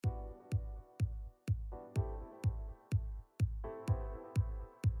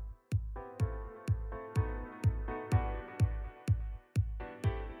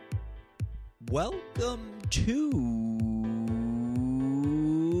Welcome to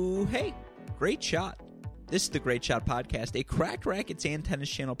Great Shot. This is the Great Shot Podcast, a Cracked Racquets and Tennis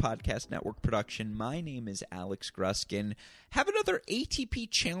Channel Podcast Network production. My name is Alex Gruskin. Have another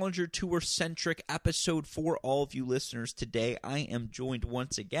ATP Challenger Tour-centric episode for all of you listeners today. I am joined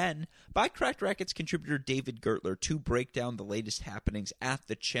once again by Cracked Racquets contributor David Gertler to break down the latest happenings at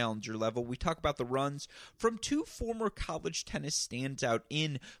the Challenger level. We talk about the runs from two former college tennis standouts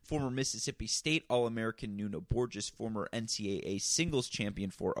in former Mississippi State All-American Nuno Borges, former NCAA singles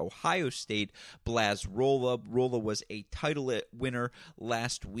champion for Ohio State, Blas Rolla. Rolla was a title winner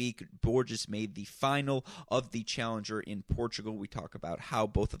last week. Borges made the final of the Challenger in Portugal. We talk about how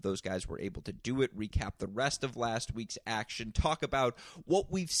both of those guys were able to do it, recap the rest of last week's action, talk about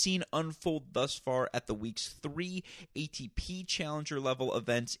what we've seen unfold thus far at the week's 3 ATP Challenger level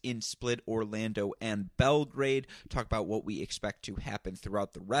events in Split, Orlando, and Belgrade, talk about what we expect to happen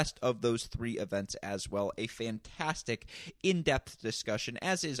throughout the rest of those 3 events as well. A fantastic in-depth discussion,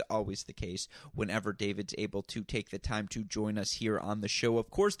 as is always the case whenever David's able to take the time to join us here on the show. Of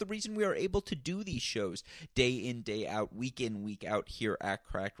course, the reason we are able to do these shows day in, day out, week in, week out here at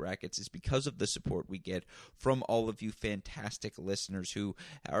Cracked Racquets is because of the support we get from all of you fantastic listeners who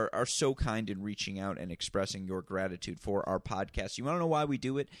are so kind in reaching out and expressing your gratitude for our podcast. You want to know why we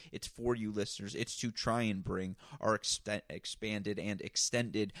do it? It's for you listeners. It's to try and bring our expanded and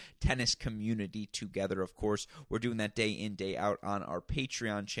extended tennis community together. Of course, we're doing that day in, day out on our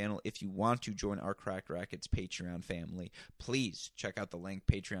Patreon channel. If you want to join our Cracked Racquets Patreon family, please check out the link,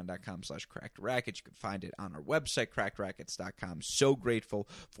 patreon.com/crackedrackets. You can find it on our website, crackedrackets.com. So grateful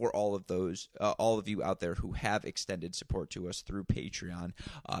for all of you out there who have extended support to us through Patreon.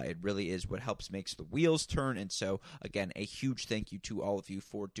 It really is what helps makes the wheels turn. And so, again, a huge thank you to all of you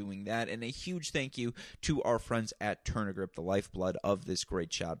for doing that. And a huge thank you to our friends at Tournagrip, the lifeblood of this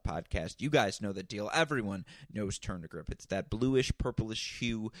Great Shot podcast. You guys know the deal. Everyone knows Tournagrip. It's that bluish, purplish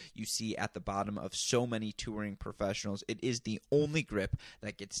hue you see at the bottom of so many touring professionals. It is the only grip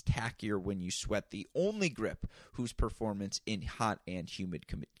that gets tackier when you sweat, the only grip whose performance in hot and humid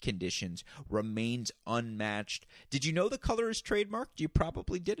conditions remains unmatched. Did you know the color is trademarked? You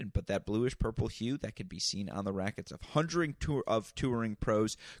probably didn't, but that bluish purple hue that could be seen on the rackets of hundreds of touring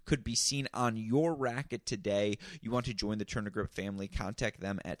pros could be seen on your racket today. You want to join the Tournagrip family, contact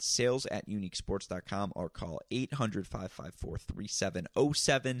them at sales@uniquesports.com or call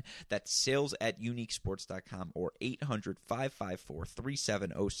 800-554-3707. That's sales@uniquesports.com or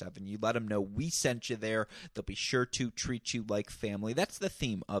 800-554-3707. You let them know we sent you there. They'll be sure to treat you like family. That's the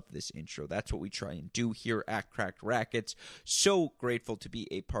theme of this intro. That's what we try and do here at Cracked Racquets. So grateful to be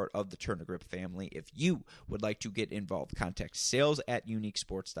a part of the Tournagrip family. If you would like to get involved, contact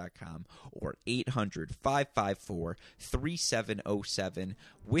sales@uniquesports.com or 800-554-3707.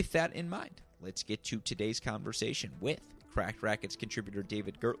 With that in mind, let's get to today's conversation with Cracked Racquets contributor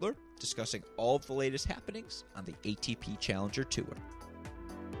David Gertler, discussing all of the latest happenings on the ATP Challenger Tour.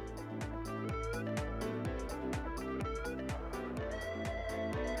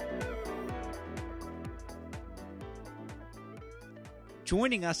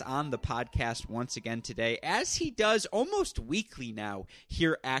 Joining us on the podcast once again today, as he does almost weekly now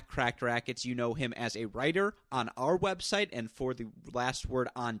here at Cracked Racquets. You know him as a writer on our website and for the Last Word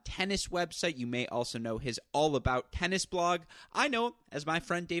on Tennis website. You may also know his All About Tennis blog. I know him as my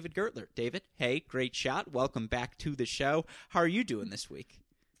friend David Gertler. David, hey, great shot. Welcome back to the show. How are you doing this week?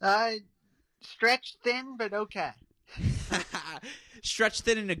 Stretched thin, but okay. Stretched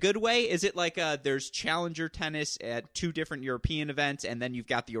thin in a good way? Is it like there's Challenger tennis at 2 different European events, and then you've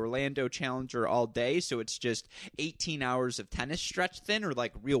got the Orlando Challenger all day, so it's just 18 hours of tennis stretched thin, or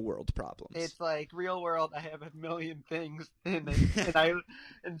like real-world problems? It's like real world. I have a million things in it,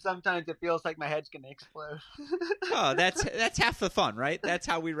 and sometimes it feels like my head's going to explode. Oh, that's half the fun, right? That's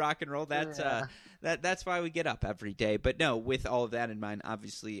how we rock and roll. That's yeah. That's why we get up every day. But no, with all of that in mind,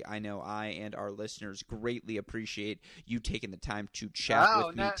 obviously, I know I and our listeners greatly appreciate you taking the time to chat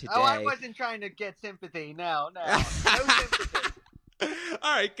with me today. Oh, I wasn't trying to get sympathy. No sympathy.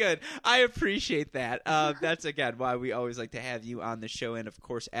 All right, good. I appreciate that. That's, again, why we always like to have you on the show. And, of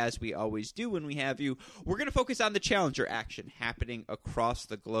course, as we always do when we have you, we're going to focus on the Challenger action happening across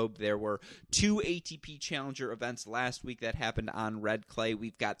the globe. There were 2 ATP Challenger events last week that happened on red clay.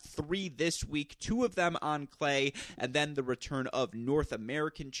 We've got 3 this week, 2 of them on clay, and then the return of North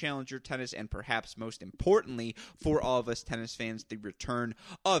American Challenger tennis, and perhaps most importantly for all of us tennis fans, the return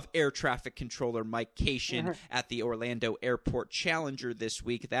of air traffic controller Mike Cation at the Orlando Airport Challenger Challenger this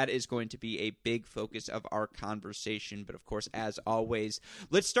week. That is going to be a big focus of our conversation. But, of course, as always,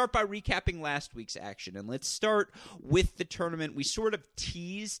 let's start by recapping last week's action. And let's start with the tournament. We sort of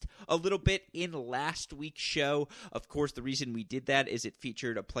teased a little bit in last week's show. Of course, the reason we did that is it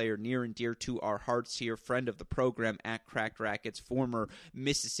featured a player near and dear to our hearts here, friend of the program at Cracked Racquets, former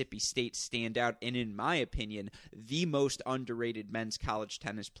Mississippi State standout, and in my opinion, the most underrated men's college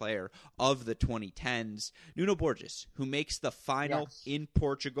tennis player of the 2010s, Nuno Borges, who makes the final in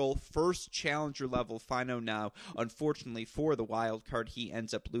Portugal, first challenger level final now. Unfortunately for the wild card, he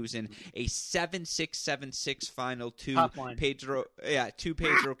ends up losing a 7-6, 7-6 final to Pedro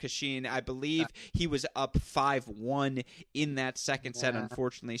Cachin. I believe he was up 5-1 in that second set.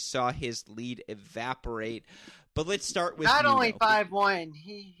 Unfortunately, saw his lead evaporate. But let's start with not Nuno. Only 5-1.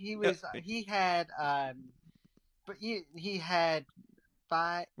 He had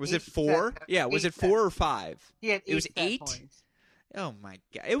five. Was it 4? Was it 4 or 5? He had 8. It was 8. Points. Oh my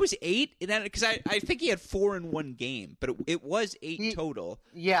god! It was 8, because I think he had 4 in one game, but it was 8 total.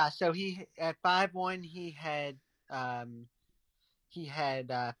 Yeah, so he at 5-1 he had 5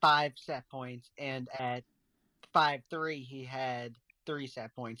 set points, and at 5-3 he had 3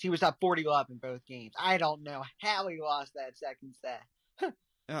 set points. He was up 40-love in both games. I don't know how he lost that second set.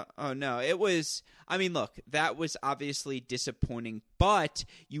 Oh, no. It was – I mean, look, that was obviously disappointing. But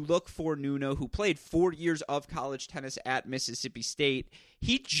you look for Nuno, who played 4 years of college tennis at Mississippi State.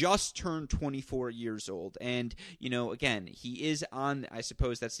 He just turned 24 years old. And, again, he is on – I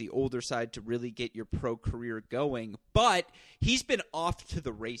suppose that's the older side to really get your pro career going. But he's been off to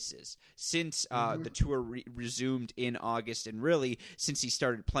the races since the tour resumed in August, and really since he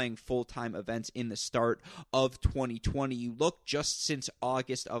started playing full-time events in the start of 2020. You look just since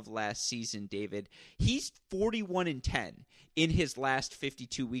August of last season, David, he's 41-10 in his last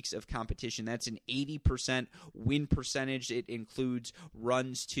 52 weeks of competition. That's an 80% win percentage. It includes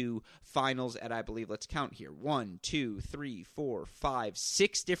runs to finals at, I believe, let's count here, 1, 2, 3, 4, 5,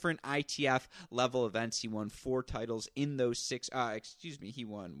 6 different ITF level events. He won 4 titles in those 6. He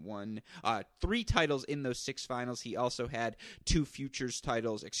won 3 titles in those 6 finals. He also had 3 futures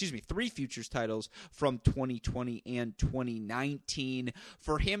titles from 2020 and 2019.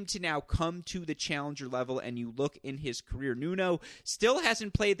 For him to now come to the challenger level, and you look in his career, Nuno still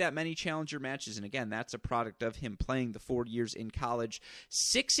hasn't played that many challenger matches, and again, that's a product of him playing the 4 years in college.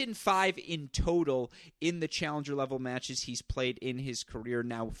 6-5 in total in the challenger level matches he's played in his career.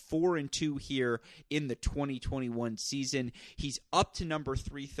 Now 4-2 here in the 2021 season. He's up to number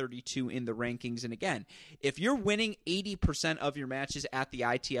 332 in the rankings, and again, if you're winning 80% of your matches at the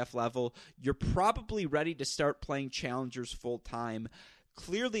ITF level, you're probably ready to start playing challengers full time.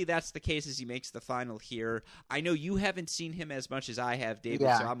 Clearly, that's the case as he makes the final here. I know you haven't seen him as much as I have, David,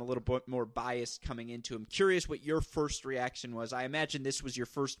 so I'm a little bit more biased coming into him. Curious what your first reaction was. I imagine this was your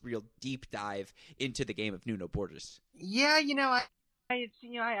first real deep dive into the game of Nuno Borges. Yeah, I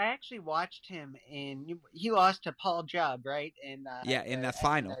actually watched him he lost to Paul Jubb, right? In the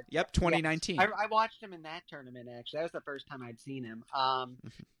final. 2019. Yeah. I watched him in that tournament, actually. That was the first time I'd seen him.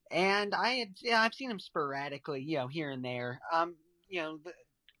 And I've seen him sporadically, here and there. The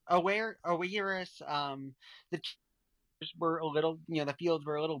were a little, the fields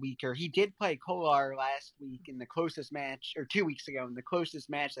were a little weaker. He did play Kolar last week in the closest match, or 2 weeks ago, in the closest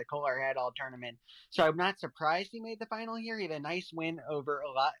match that Kolar had all tournament. So I'm not surprised he made the final here. He had a nice win over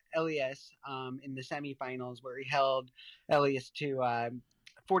Elias in the semifinals, where he held Elias to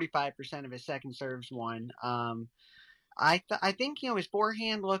 45% of his second serves won. I think his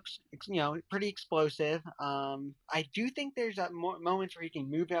forehand looks pretty explosive. I do think there's moments where he can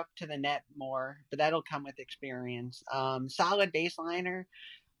move up to the net more, but that'll come with experience. Solid baseliner.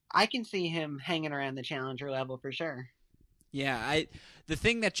 I can see him hanging around the challenger level for sure. Yeah, the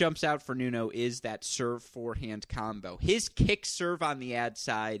thing that jumps out for Nuno is that serve forehand combo. His kick serve on the ad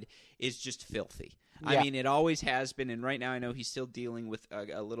side is just filthy. Yeah. I mean, it always has been, and right now I know he's still dealing with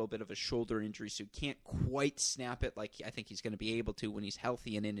a little bit of a shoulder injury, so he can't quite snap it like I think he's going to be able to when he's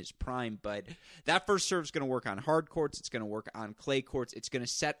healthy and in his prime, but that first serve is going to work on hard courts, it's going to work on clay courts, it's going to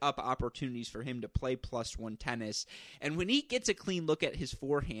set up opportunities for him to play +1 tennis, and when he gets a clean look at his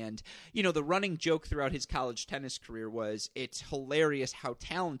forehand, the running joke throughout his college tennis career was it's hilarious how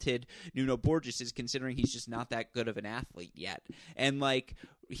talented Nuno Borges is, considering he's just not that good of an athlete yet, and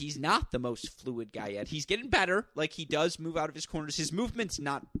he's not the most fluid guy yet. He's getting better. Like, he does move out of his corners. His movement's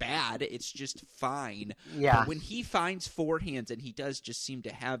not bad. It's just fine. Yeah. But when he finds forehands, and he does just seem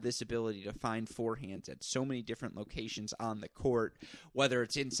to have this ability to find forehands at so many different locations on the court, whether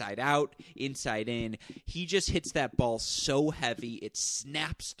it's inside out, inside in, he just hits that ball so heavy. It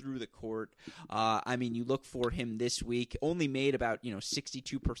snaps through the court. I mean, you look for him this week, only made about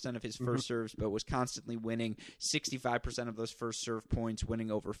 62% of his first serves, but was constantly winning 65% of those first serve points,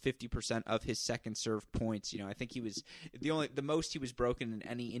 winning over 50% of his second serve points. I think he was the most he was broken in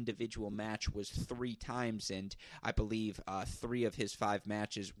any individual match was 3 times, and I believe 3 of his 5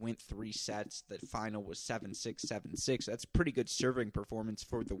 matches went 3 sets. The final was 7-6, 7-6. That's a pretty good serving performance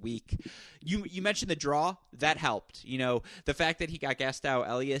for the week. You mentioned the draw. That helped. The fact that he got Gastão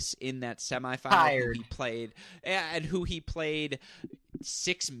Elias in that semifinal, who he played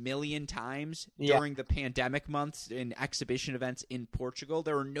 6 million times during the pandemic months in exhibition events in Portugal.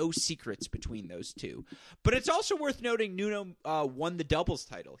 There are no secrets between those two. But it's also worth noting Nuno won the doubles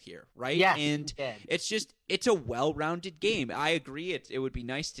title here, right? Yes, and it's a well-rounded game. I agree. It would be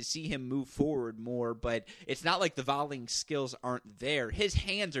nice to see him move forward more, but it's not like the volleying skills aren't there. His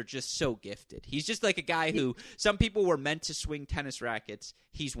hands are just so gifted. He's just like a guy who some people were meant to swing tennis rackets.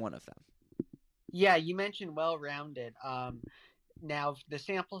 He's one of them. Yeah, you mentioned well-rounded. Now, the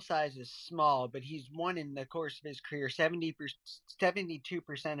sample size is small, but he's won in the course of his career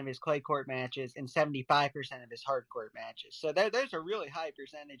 72% of his clay court matches and 75% of his hard court matches. So those are really high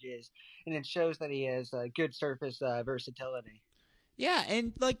percentages, and it shows that he has good surface versatility. Yeah,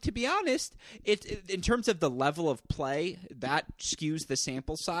 and to be honest, in terms of the level of play, that skews the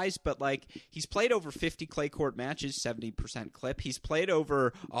sample size, but he's played over 50 clay court matches, 70% clip. He's played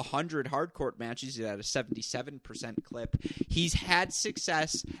over 100 hard court matches at a 77% clip. He's had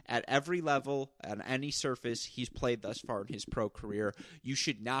success at every level, on any surface he's played thus far in his pro career. You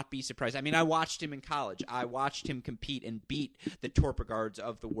should not be surprised. I mean, I watched him in college. I watched him compete and beat the Torpegards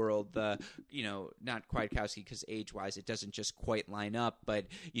of the world, not Kwiatkowski because age-wise it doesn't just quite line up, but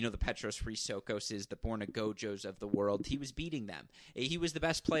the Petros Chrysokoses, the Borna Gojos of the world, he was beating them. He was the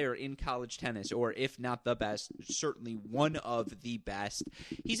best player in college tennis, or if not the best, certainly one of the best.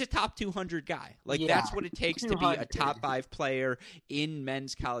 He's a top 200 guy. That's what it takes to be a top 5 player in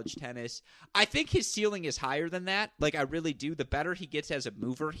men's college tennis. I think his ceiling is higher than that. I really do. The better he gets as a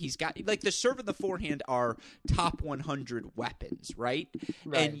mover, he's got the serve and the forehand are top 100 weapons, right?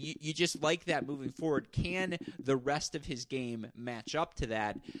 And you just like that moving forward. Can the rest of his game match up to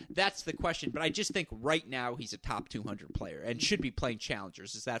that? That's the question. But I just think right now he's a top 200 player and should be playing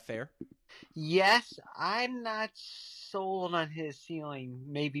challengers. Is that fair? Yes, I'm not sold on his ceiling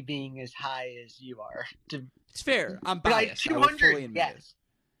maybe being as high as you are. It's fair. I'm biased. 200, yes.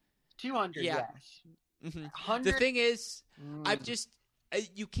 200, yes. Mm-hmm. The thing is,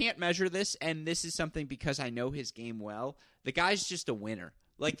 you can't measure this, and this is something because I know his game well. The guy's just a winner.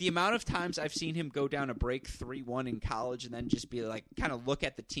 The amount of times I've seen him go down a break 3-1 in college and then just be kind of look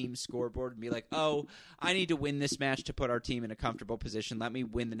at the team scoreboard and be like, oh, I need to win this match to put our team in a comfortable position. Let me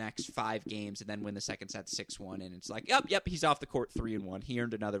win the next 5 games and then win the second set 6-1. And it's yep, he's off the court 3-1. He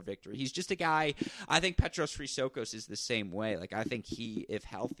earned another victory. He's just a guy. I think Petros Chrysokos is the same way. I think he, if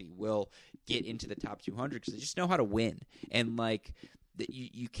healthy, will get into the top 200 because they just know how to win. And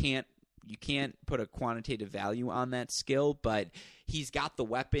you can't put a quantitative value on that skill, but he's got the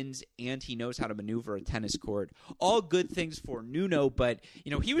weapons and he knows how to maneuver a tennis court. All good things for Nuno, but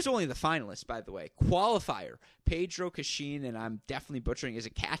he was only the finalist, by the way. Qualifier, Pedro Cachin, and I'm definitely butchering. Is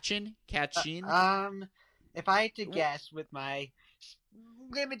it Cachin? If I had to guess with my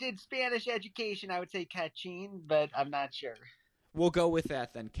limited Spanish education, I would say Cachin, but I'm not sure. We'll go with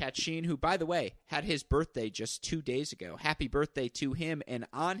that then. Cachin, who, by the way, had his birthday just 2 days ago. Happy birthday to him. And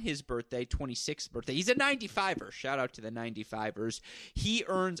on his birthday, 26th birthday, he's a 95er. Shout out to the 95ers. He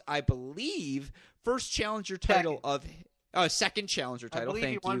earns, I believe, first challenger title second challenger title. I believe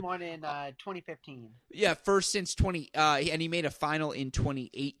he won one in 2015. Yeah, first since and he made a final in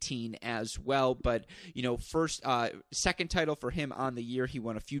 2018 as well. But second title for him on the year. He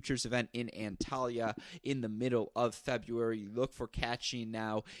won a futures event in Antalya in the middle of February. You look for Cachin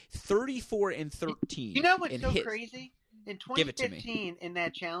now, 34-13. You know what's so crazy? In 2015, in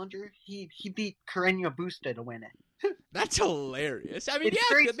that challenger, he beat Carreño Busta to win it. That's hilarious. I mean,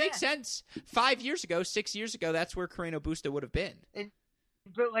 it makes sense. 6 years ago, that's where Carreño Busta would have been.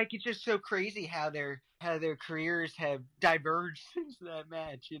 But it's just so crazy how their careers have diverged since that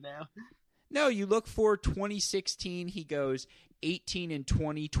match. No, you look for 2016. He goes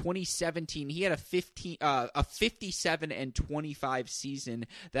 18-20. 2017, he had a 57-25 season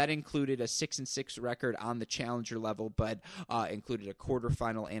that included a 6-6 record on the challenger level, but included a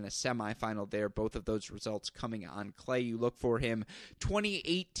quarterfinal and a semifinal there. Both of those results coming on clay. You look for him.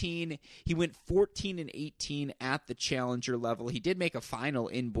 2018, he went 14-18 at the challenger level. He did make a final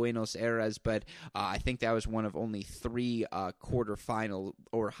in Buenos Aires, but I think that was one of only 3 quarterfinal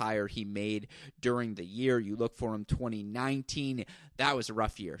or higher he made during the year. You look for him. 2019, that was a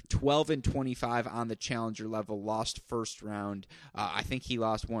rough year. 12-25 on the challenger level, lost first round. I think he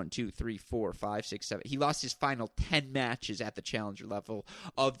lost 1, 2, 3, 4, 5, 6, 7. He lost his final 10 matches at the challenger level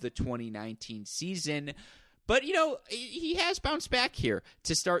of the 2019 season. But, he has bounced back here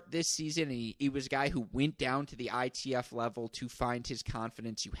to start this season. He was a guy who went down to the ITF level to find his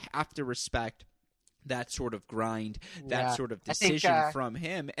confidence. You have to respect that sort of grind, that sort of decision from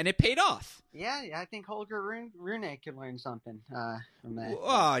him, and it paid off. Yeah, I think Holger Rune could learn something from that.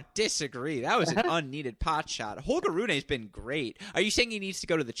 Oh, disagree. That was an unneeded pot shot. Holger Rune's been great. Are you saying he needs to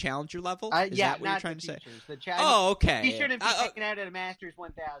go to the challenger level? Is that what you're trying to say? Oh, okay. He shouldn't be taken out of the Masters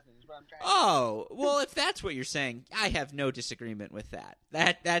 1000 is what I'm trying to say. Oh, well, if that's what you're saying, I have no disagreement with that.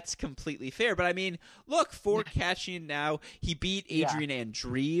 That's completely fair. But, I mean, look, for Cashien now, he beat Adrian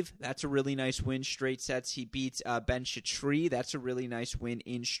Andreev. That's a really nice win, straight sets. He beats Ben Chatri. That's a really nice win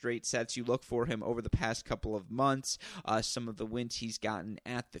in straight sets. You look for him over the past couple of months, some of the wins he's gotten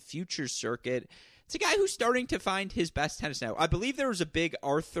at the Futures circuit. It's a guy who's starting to find his best tennis now. I believe there was a big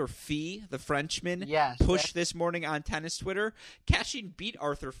Arthur Fee, the Frenchman, push this morning on tennis Twitter. Cashien beat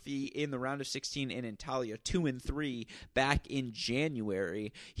Arthur Fee in the round of 16 in Antalya, 2-3 back in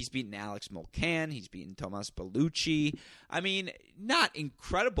January. He's beaten Alex Molcan. He's beaten Tomas Bellucci. I mean, not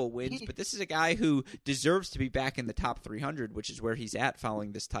incredible wins, but this is a guy who deserves to be back in the top 300, which is where he's at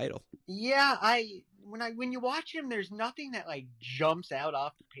following this title. Yeah, when you watch him, there's nothing that jumps out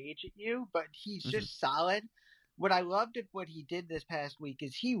off the page at you, but he's just solid. What I loved at what he did this past week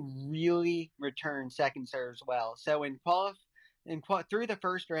is he really returned second serves well. So through the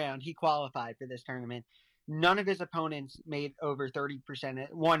first round, he qualified for this tournament. None of his opponents won over 30% of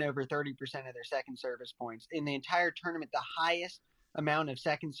their second service points. In the entire tournament, the highest amount of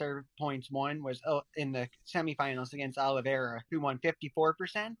second serve points won was in the semifinals against Oliveira, who won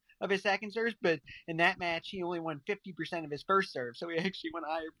 54% of his second serves, but in that match he only won 50% of his first serve, so he actually won a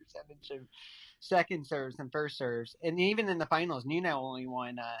higher percentage of second serves than first serves. And even in the finals, Nuno only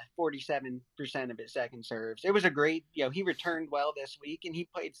won 47% of his second serves. It was a great, he returned well this week, and he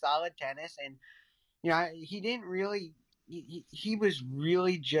played solid tennis, and he didn't really, he was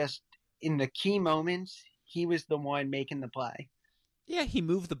really just in the key moments, he was the one making the play. Yeah, he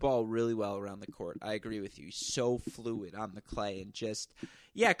moved the ball really well around the court. I agree with you. He's so fluid on the clay and just,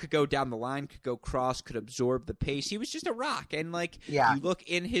 could go down the line, could go cross, could absorb the pace. He was just a rock. And, you look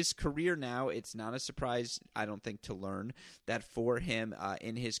in his career now, it's not a surprise, I don't think, to learn that for him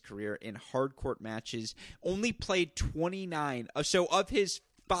in his career in hard court matches, only played 29. So of his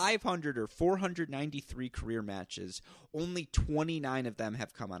 500 or 493 career matches, only 29 of them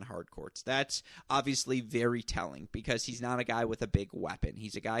have come on hard courts. That's obviously very telling because he's not a guy with a big weapon.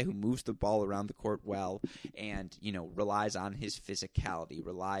 He's a guy who moves the ball around the court well and, relies on his physicality,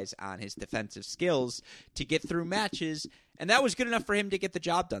 relies on his defensive skills to get through matches. And that was good enough for him to get the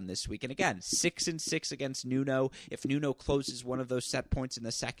job done this week. And again, 6-6 against Nuno. If Nuno closes one of those set points in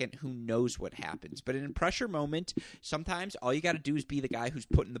the second, who knows what happens. But in a pressure moment, sometimes all you got to do is be the guy who's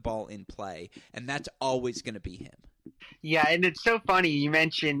putting the ball in play. And that's always going to be him. Yeah, and it's so funny. You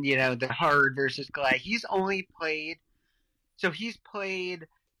mentioned, the hard versus clay. He's played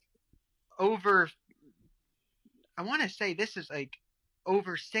over, I want to say this is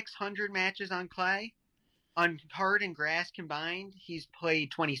over 600 matches on clay. On hard and grass combined, he's played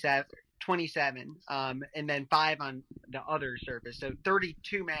 27, and then 5 on the other surface. So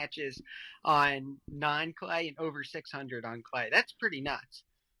 32 matches on non-clay and over 600 on clay. That's pretty nuts.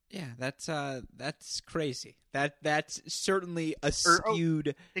 Yeah, that's crazy. That's certainly a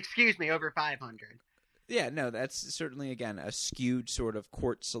skewed. Over 500. Yeah, no, that's certainly, again, a skewed sort of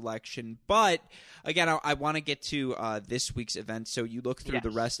court selection. But, again, I want to get to this week's event. So you look through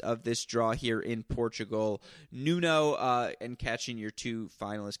the rest of this draw here in Portugal. Nuno and Cashien, your two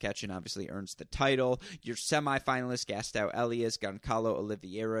finalists. Cashien obviously earns the title. Your semifinalist, Gastão Elias, Goncalo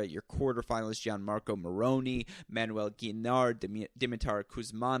Oliveira. Your quarterfinalist, Gianmarco Moroni, Manuel Guinar, Dimitar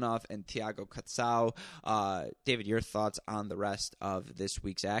Kuzmanov, and Thiago Catsau. David, your thoughts on the rest of this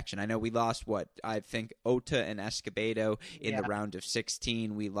week's action? I know we lost, I think Ota and Escobedo in the round of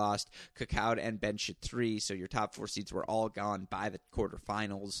 16. We lost Cacau and Ben Chatri, so your top 4 seeds were all gone by the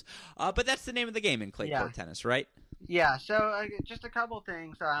quarterfinals. But that's the name of the game in clay court tennis, right? Yeah, so just a couple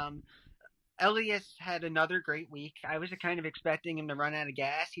things. Elias had another great week. I was kind of expecting him to run out of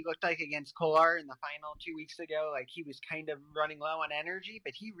gas. He looked like against Kolar in the final 2 weeks ago, like he was kind of running low on energy,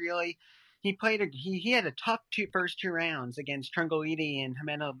 but he had a tough first two rounds against Trungoliti and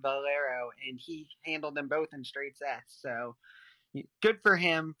Jimeno Valero, and he handled them both in straight sets. So good for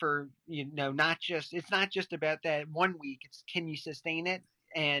him for it's not just about that 1 week. It's can you sustain it?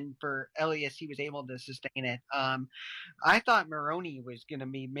 And for Elias, he was able to sustain it. I thought Maroney was going to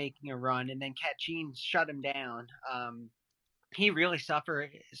be making a run, and then Kachin shut him down. He really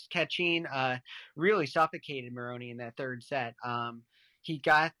suffered. Kachin really suffocated Maroney in that third set. He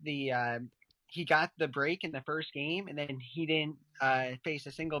got the break in the first game, and then he didn't face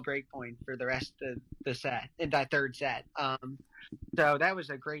a single break point for the rest of the set in that third set. So that was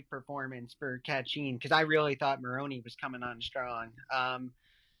a great performance for Kachin because I really thought Maroney was coming on strong.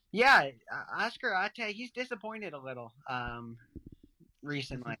 Oscar Ate, he's disappointed a little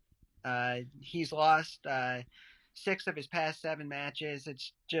recently. He's lost 6 of his past 7 matches.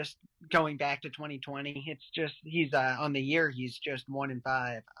 It's just going back to 2020. It's just he's on the year he's just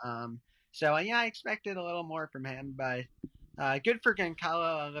 1-5. So I expected a little more from him, but good for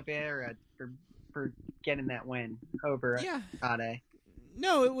Giancarlo Oliveira for getting that win over Ade.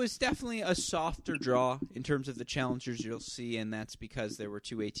 No, it was definitely a softer draw in terms of the challengers you'll see, and that's because there were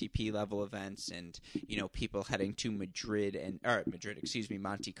 2 ATP level events and, people heading to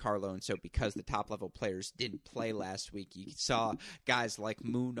Monte Carlo, and so because the top level players didn't play last week, you saw guys like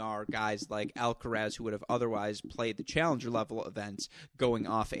Munar, guys like Alcaraz who would have otherwise played the challenger level events going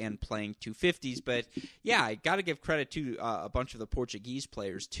off and playing 250s, but yeah, I got to give credit to a bunch of the Portuguese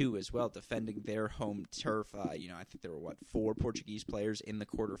players too as well, defending their home turf. I think there were 4 Portuguese players in the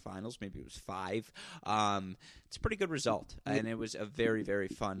quarterfinals. Maybe it was 5. It's a pretty good result, and it was a very, very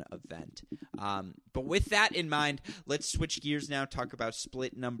fun event. But with that in mind, let's switch gears now, talk about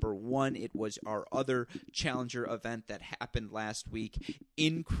split number 1. It was our other challenger event that happened last week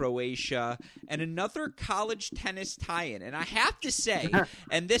in Croatia, and another college tennis tie-in. And I have to say,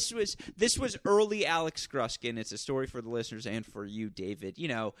 and this was early Alex Gruskin. It's a story for the listeners and for you, David.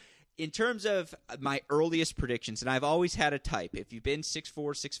 In terms of my earliest predictions, and I've always had a type. If you've been 6'4",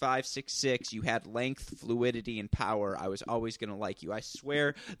 6'5", 6'6", you had length, fluidity, and power, I was always going to like you. I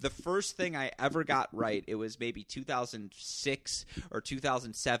swear the first thing I ever got right, it was maybe 2006 or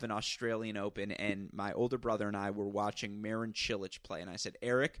 2007 Australian Open, and my older brother and I were watching Marin Cilic play, and I said,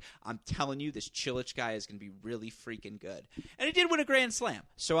 Eric, I'm telling you, this Cilic guy is going to be really freaking good. And he did win a Grand Slam,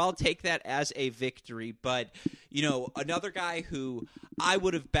 so I'll take that as a victory. But, another guy who I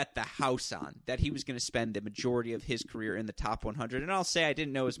would have bet the house on that he was going to spend the majority of his career in the top 100. And I'll say I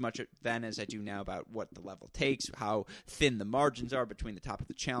didn't know as much then as I do now about what the level takes, how thin the margins are between the top of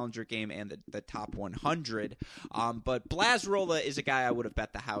the challenger game and the top 100. But Blasrola is a guy I would have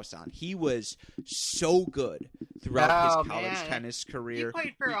bet the house on. He was so good throughout his college tennis career. He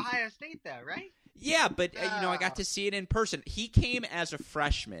played for Ohio State, though, right? Yeah, but I got to see it in person. He came as a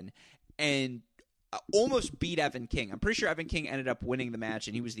freshman and almost beat Evan King. I'm pretty sure Evan King ended up winning the match,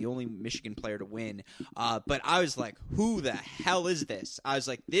 and he was the only Michigan player to win. But I was like, who the hell is this? I was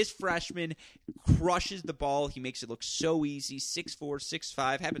like, this freshman crushes the ball. He makes it look so easy. 6'4",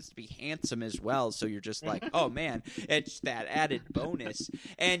 6'5", happens to be handsome as well. So you're just like, oh, man, it's that added bonus.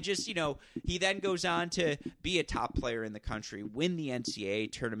 And just, he then goes on to be a top player in the country, win the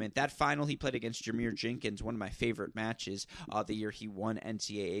NCAA tournament. That final he played against Jameer Jenkins, one of my favorite matches the year he won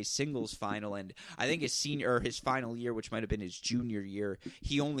NCAA singles final. And I think his final year, which might have been his junior year,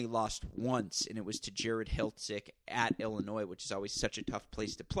 he only lost once, and it was to Jared Hiltzik at Illinois, which is always such a tough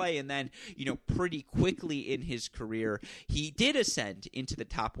place to play. And then, pretty quickly in his career, he did ascend into the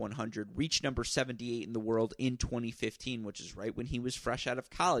top 100, reached number 78 in the world in 2015, which is right when he was fresh out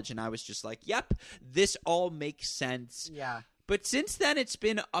of college. And I was just like, yep, this all makes sense. Yeah. But since then, it's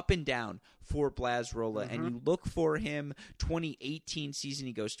been up and down for Blasrola, and you look for him. 2018 season,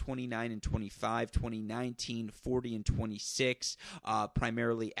 he goes 29 and 25. 2019, 40 and 26,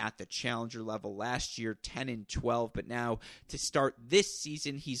 primarily at the challenger level. Last year, 10 and 12, but now to start this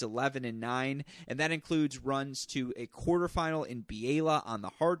season, he's 11 and 9, and that includes runs to a quarterfinal in Biella on the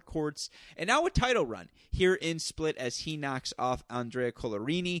hard courts, and now a title run here in Split as he knocks off Andrea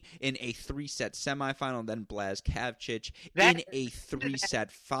Collarini in a 3-set semifinal, and then Blaz Kavcic in a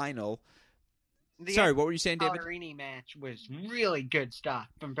 3-set final. Sorry, what were you saying, David? The Collarini match was really good stuff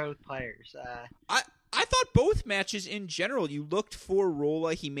from both players. I thought both matches in general, you looked for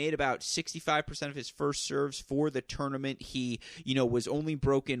Rolla. He made about 65% of his first serves for the tournament. He, was only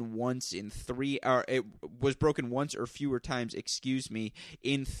broken once in it was broken once or fewer times,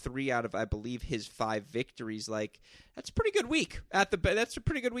 in 3 out of, I believe, his 5 victories. Like, that's a pretty good week that's a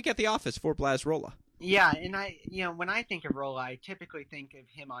pretty good week at the office for Blas Rolla. Yeah, and when I think of Rolla, I typically think of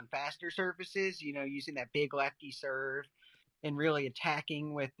him on faster surfaces, using that big lefty serve and really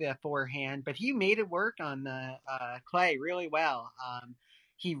attacking with the forehand. But he made it work on the clay really well.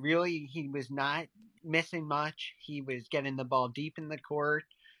 He was not missing much. He was getting the ball deep in the court.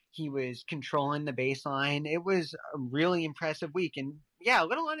 He was controlling the baseline. It was a really impressive week. And, yeah, a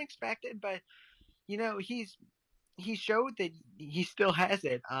little unexpected, but, he showed that he still has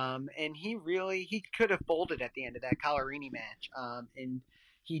it. And he could have folded at the end of that Collarini match. And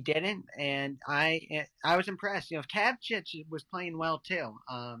he didn't. And I was impressed. Tavcic was playing well too.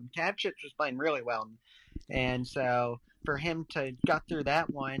 Tavcic was playing really well. And so for him to got through that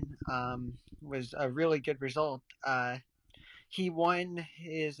one, was a really good result. He won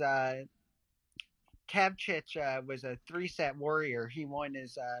his, Tavcic, was a 3-set warrior. He won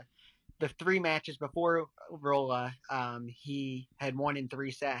his, the 3 matches before Rolla, he had won in 3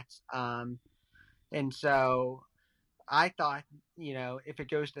 sets. And so I thought, if it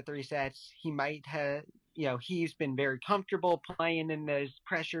goes to 3 sets, he might have, he's been very comfortable playing in those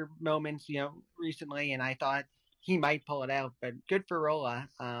pressure moments, recently. And I thought he might pull it out, but good for Rolla.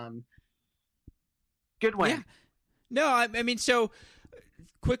 Good win. Yeah. No, I mean, so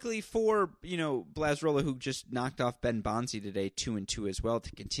quickly for, Blas Rolla, who just knocked off Ben Bonzi today, 2-2 as well,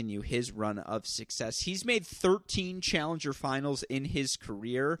 to continue his run of success. He's made 13 Challenger finals in his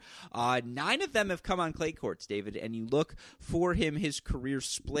career. 9 of them have come on clay courts, David, and you look for him, his career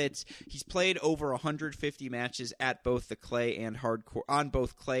splits. He's played over 150 matches at both the clay and hard court, on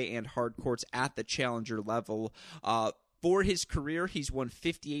both clay and hard courts at the Challenger level. For his career, he's won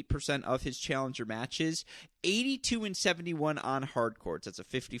 58% of his Challenger matches, 82-71 on hard courts. That's a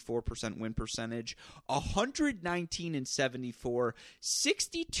 54% win percentage. 119-74,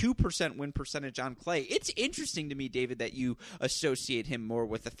 62% win percentage on clay. It's interesting to me, David, that you associate him more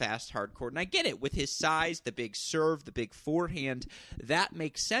with the fast hard court. And I get it. With his size, the big serve, the big forehand, that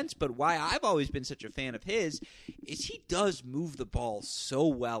makes sense. But why I've always been such a fan of his is he does move the ball so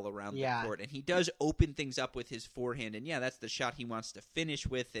well around the court. And he does open things up with his forehand. And, yeah, that's the shot he wants to finish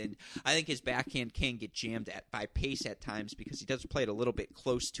with. And I think his backhand can get jammed by pace at times because he does play it a little bit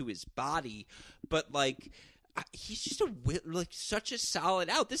close to his body, but he's just such a solid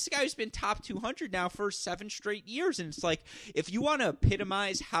out. This is a guy who's been top 200 now for 7 straight years, and it's like, if you want to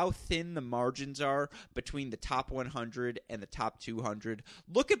epitomize how thin the margins are between the top 100 and the top 200,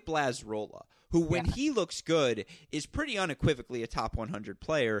 look at Blas Rolla, who, when he looks good, is pretty unequivocally a top 100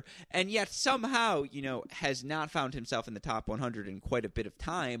 player, and yet somehow, has not found himself in the top 100 in quite a bit of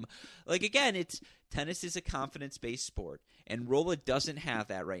time. Like, again, tennis is a confidence-based sport, and Rolla doesn't have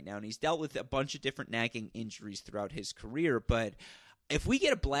that right now, and he's dealt with a bunch of different nagging injuries throughout his career, but if we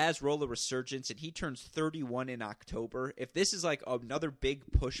get a Blas Rolla resurgence and he turns 31 in October, if this is like another big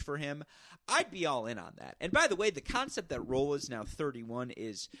push for him, I'd be all in on that. And by the way, the concept that Rolla's now 31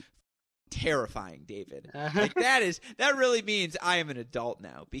 is terrifying, David. That really means I am an adult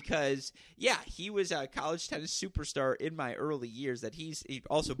now, because he was a college tennis superstar in my early years. That he's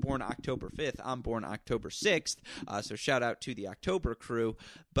also born October 5th. I'm born October 6th. So shout out to the October crew.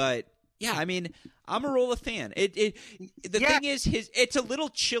 But yeah, I mean, I'm a Rolla fan. The thing is, it's a little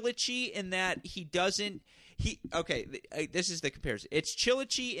Chilichy in that he doesn't. This is the comparison. It's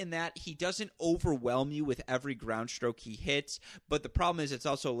Chilichy in that he doesn't overwhelm you with every ground stroke he hits, but the problem is it's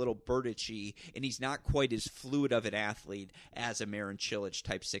also a little Berdichy, and he's not quite as fluid of an athlete as a Marin Cilic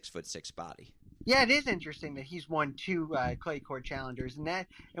type 6'6" body. Yeah, it is interesting that he's won 2 clay court challengers, and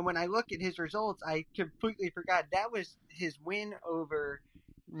when I look at his results, I completely forgot that was his win over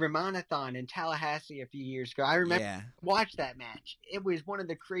Ramanathan in Tallahassee a few years ago. I remember watched that match. It was one of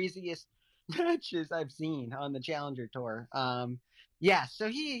the craziest matches I've seen on the Challenger Tour. So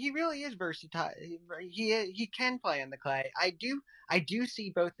he really is versatile. He can play on the clay. I do see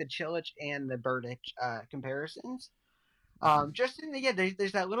both the Cilic and the Berdych comparisons.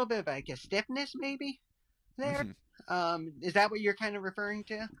 There's that little bit of like a stiffness maybe there. Mm-hmm. Is that what you're kind of referring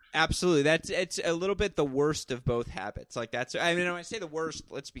to? Absolutely. It's a little bit the worst of both habits. Like when I say the worst,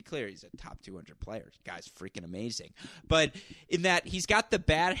 let's be clear, he's a top 200 player. The guy's freaking amazing. But in that he's got the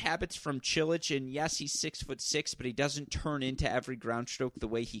bad habits from Cilic, and yes, he's 6'6", but he doesn't turn into every ground stroke the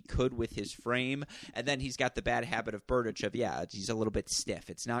way he could with his frame. And then he's got the bad habit of Berdych of, he's a little bit stiff.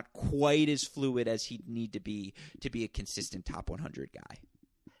 It's not quite as fluid as he'd need to be a consistent top 100 guy.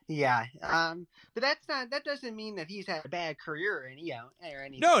 Yeah. But that doesn't mean that he's had a bad career or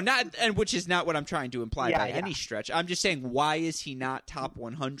anything. No, not, and which is not what I'm trying to imply by Yeah. any stretch. I'm just saying, why is he not top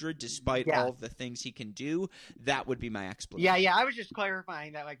 100 despite all of the things he can do? That would be my explanation. Yeah. I was just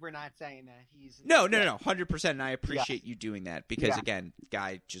clarifying that, like, we're not saying that he's No, 100%. And I appreciate you doing that because, again,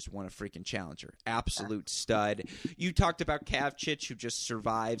 guy just won a freaking challenger. Absolute stud. You talked about Kavcic, who just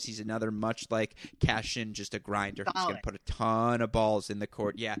survives. He's another, much like Cashin, just a grinder. He's going to put a ton of balls in the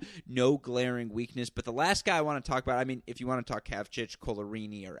court. Yeah, no glaring weakness. But the last guy I want to talk about, I mean, if you want to talk Kavcic,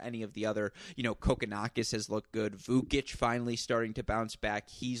 Colarini, or any of the other, Kokkinakis has looked good. Vukic finally starting to bounce back.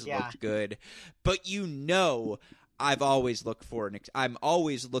 He's looked good. But I'm always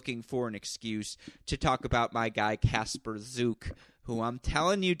looking for an excuse to talk about my guy Kasper Zook, who I'm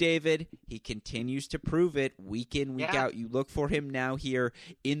telling you, David, he continues to prove it week in, week out. You look for him now here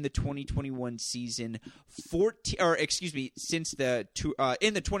in the 2021 season. In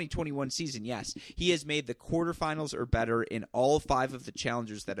the 2021 season, yes, he has made the quarterfinals or better in all 5 of the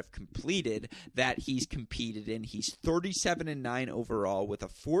challengers that have completed that he's competed in. He's 37-9 overall with a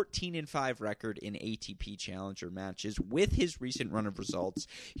 14-5 record in ATP Challenger matches. With his recent run of results,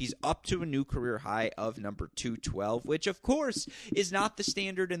 he's up to a new career high of number 212, which of course is not the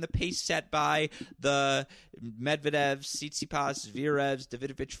standard and the pace set by the Medvedevs, Tsitsipas, Zverevs,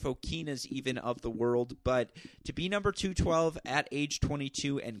 Davidovich Fokinas even of the world. But to be number 212 at age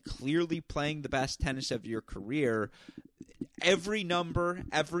 22 and clearly playing the best tennis of your career, every number,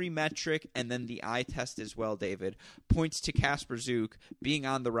 every metric, and then the eye test as well, David, points to Kasper Zook being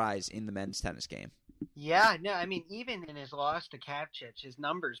on the rise in the men's tennis game. Yeah, no, I mean, even in his loss to Kavcic, his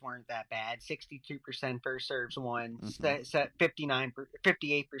numbers weren't that bad. 62% first serves won,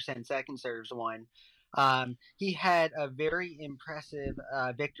 58% second serves won. He had a very impressive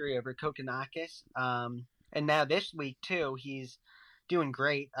victory over Kokkinakis. And now this week, too, he's doing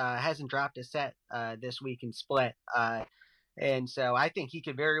great. Hasn't dropped a set this week in Split. And so I think he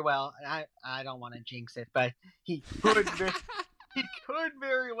could very well, I don't want to jinx it, but he could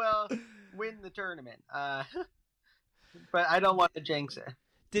very well win the tournament. But I don't want to jinx it.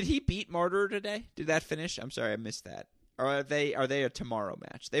 Did he beat Martyr today? Did that finish? I'm sorry, I missed that. Or are they a tomorrow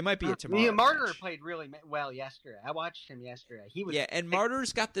match? They might be a tomorrow Martyr match. played really well yesterday. I watched him yesterday. And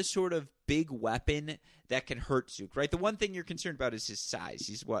Martyr's got this sort of big weapon that can hurt Zook, right? The one thing you're concerned about is his size.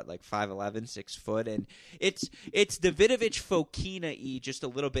 He's what, like 5'11", 6 foot, and it's Davidovich Fokina-y, just a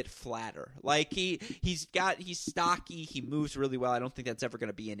little bit flatter. Like he's stocky, he moves really well. I don't think that's ever going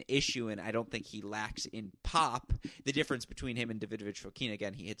to be an issue, and I don't think he lacks in pop. The difference between him and Davidovich Fokina,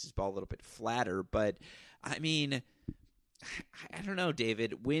 again, he hits his ball a little bit flatter, but I mean, I don't know,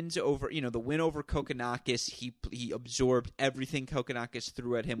 David. Wins over, the win over Kokkinakis, he absorbed everything Kokkinakis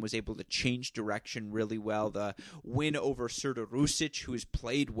threw at him, was able to change direction really well. The win over Serdar Rusic, who has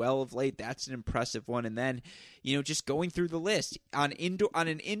played well of late, that's an impressive one. And then, just going through the list, on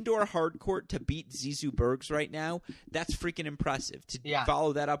an indoor hard court to beat Zizou Bergs right now, that's freaking impressive. To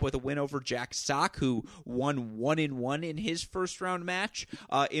follow that up with a win over Jack Sock, who won 1-1 in his first round match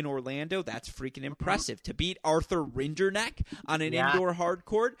in Orlando, that's freaking impressive. To beat Arthur Rinderknecht on an indoor hard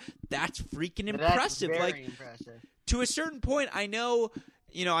court, that's freaking impressive. That's very impressive. To a certain point, I know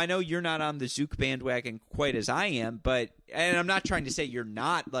you're not on the Zook bandwagon quite as I am, and I'm not trying to say you're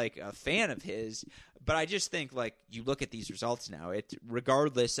not like a fan of his, but I just think, like, you look at these results now,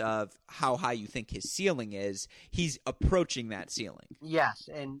 regardless of how high you think his ceiling is, he's approaching that ceiling. Yes,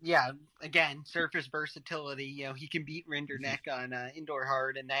 and again, surface versatility. He can beat Rinderknecht on indoor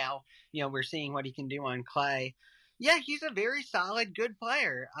hard, and now we're seeing what he can do on clay. Yeah, he's a very solid, good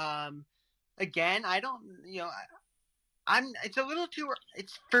player. Again, I don't, it's a little too.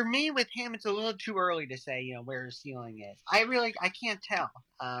 It's for me with him. It's a little too early to say, where his ceiling is. I can't tell.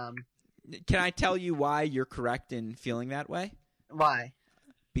 Can I tell you why you're correct in feeling that way? Why?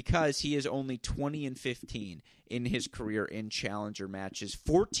 Because he is only 20-15 in his career in challenger matches.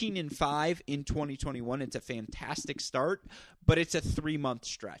 14-5 in 2021. It's a fantastic start, but it's a 3-month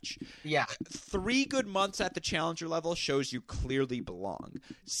stretch. Yeah. 3 good months at the challenger level shows you clearly belong.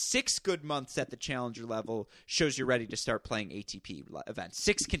 6 good months at the challenger level shows you're ready to start playing ATP events.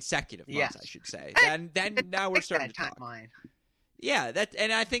 6 consecutive months, I should say. Then now we're starting to talk. Timeline. Yeah,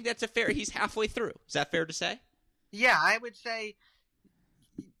 and I think that's he's halfway through. Is that fair to say? Yeah, I would say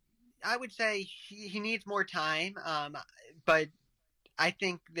he needs more time, but I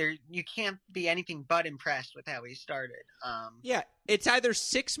think you can't be anything but impressed with how he started. Yeah, it's either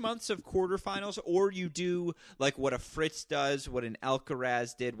 6 months of quarterfinals, or you do like what a Fritz does, what an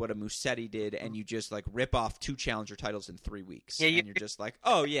Alcaraz did, what a Musetti did, and you just like rip off 2 challenger titles in 3 weeks. Yeah, and you're just like,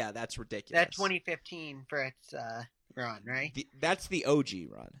 oh yeah, that's ridiculous. That 2015 Fritz. run, right? That's the OG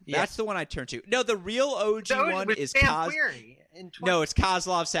run. Yeah. That's the one I turn to. No, the real OG one is Sam Querrey No, it's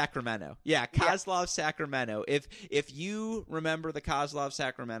Kozlov Sacramento. Yeah, Kozlov Sacramento. If you remember the Kozlov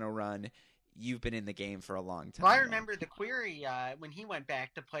Sacramento run, you've been in the game for a long time. Well, I remember the Querrey when he went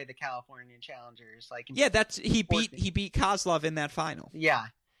back to play the California Challengers. He beat Kozlov in that final. Yeah,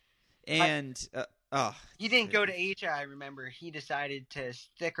 and he didn't go to HI. I remember he decided to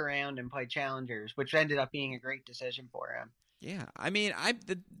stick around and play Challengers, which ended up being a great decision for him. Yeah, I mean,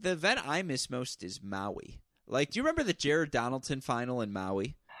 the event I miss most is Maui. Like, do you remember the Jared Donaldson final in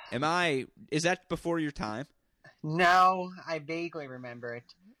Maui? Is that before your time? No, I vaguely remember it.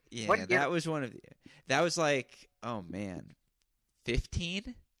 Yeah, that was that was like, oh man,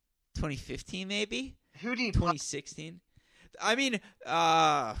 2015 maybe? Who do you 2016? I mean,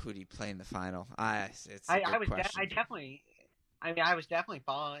 who do you play in the final? It's a good question. I was definitely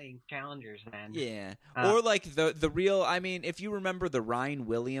following Challengers then. Yeah. Or like the real, I mean, if you remember the Ryan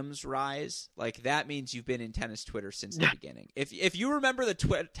Williams rise, like that means you've been in tennis Twitter since the beginning. If you remember the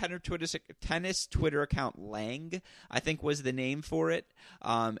tennis Twitter account Lang, I think was the name for it.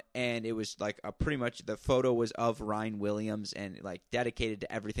 And it was like pretty much the photo was of Ryan Williams and like dedicated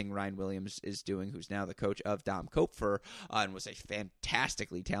to everything Ryan Williams is doing, who's now the coach of Dom Kopfer, and was a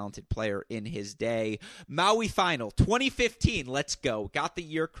fantastically talented player in his day. Maui final 2015. Let's go. Got the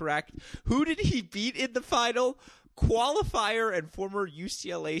year correct. Who did he beat in the final? Qualifier and former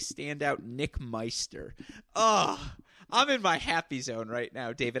UCLA standout Nick Meister. I'm in my happy zone right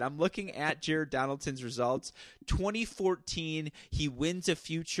now, David. I'm looking at Jared Donaldson's results. 2014, he wins a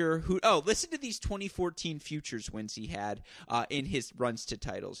future. Listen to these 2014 futures wins he had in his runs to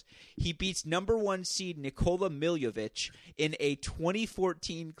titles. He beats number 1 seed Nikola Miljovic in a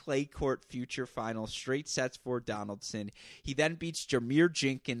 2014 clay court future final, straight sets for Donaldson. He then beats Jameer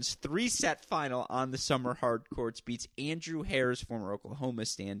Jenkins, 3-set final on the summer hard courts, beats Andrew Harris, former Oklahoma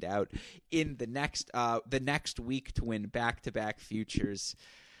standout, in the next week to win back-to-back futures.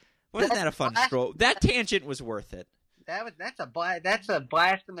 Wasn't that a fun stroll? That tangent was worth it. That's a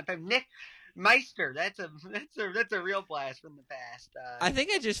blast from the past. Nick Meister, that's a real blast from the past. I think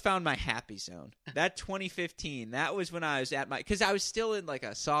I just found my happy zone. That 2015, that was when I was because I was still in like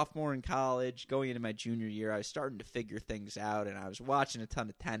a sophomore in college, going into my junior year. I was starting to figure things out, and I was watching a ton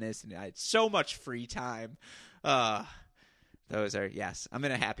of tennis, and I had so much free time. I'm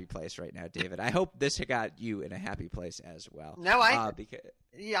in a happy place right now, David. I hope this got you in a happy place as well. No, I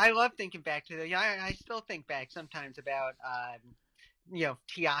love thinking back to that. I still think back sometimes about,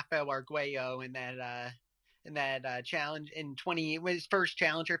 Tiafoe Arguello and that challenge in his first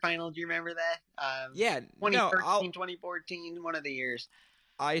Challenger final. Do you remember that? 2013, 2014, one of the years.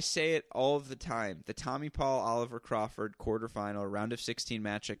 I say it all the time. The Tommy Paul Oliver Crawford quarterfinal round of 16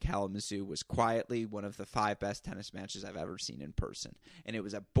 match at Kalamazoo was quietly one of the 5 best tennis matches I've ever seen in person. And it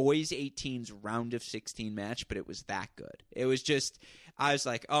was a boys 18s round of 16 match, but it was that good. It was just, I was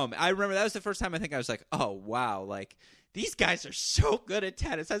like, I remember that was the first time I think I was like, oh wow, like these guys are so good at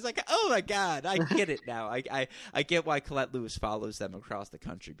tennis. I was like, oh my God, I get it now. I get why Colette Lewis follows them across the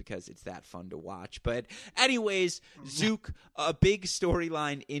country, because it's that fun to watch. But anyways, Zouk, a big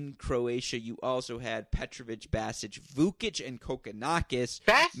storyline in Croatia. You also had Petrovic, Basic, Vukic, and Kokkinakis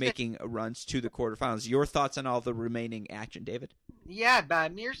making runs to the quarterfinals. Your thoughts on all the remaining action, David? Yeah,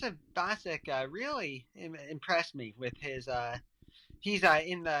 Mirza Basic really impressed me with his he's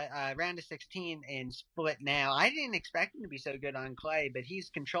in the round of 16 in Split now. I didn't expect him to be so good on clay, but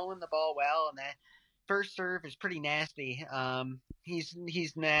he's controlling the ball well, and that first serve is pretty nasty. He's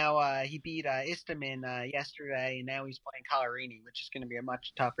now he beat Istomin yesterday, and now he's playing Collarini, which is going to be a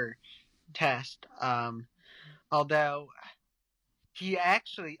much tougher test. Although he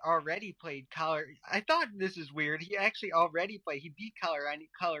actually already played I thought this is weird. He actually already played. He beat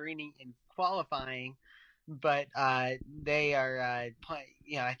Collarini in qualifying. But they are playing.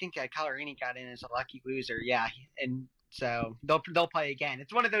 I think Collarini got in as a lucky loser. Yeah, and so they'll play again.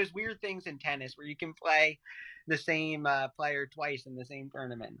 It's one of those weird things in tennis where you can play the same player twice in the same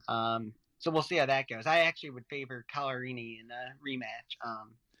tournament. So we'll see how that goes. I actually would favor Collarini in a rematch.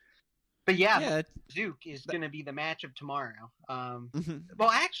 But Zouk is going to be the match of tomorrow. Well,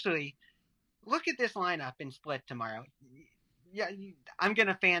 actually, look at this lineup in Split tomorrow. Yeah, I'm going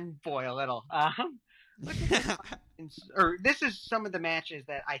to fanboy a little. This is some of the matches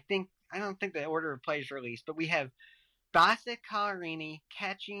that I don't think the order of play is released, but we have Basic, Collarini,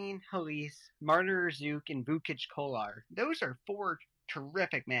 Kachin, Halys, Martyr, Zouk, and Vukic, Kolar. Those are 4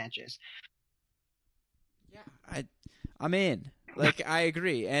 terrific matches. Yeah, I'm in. Like, I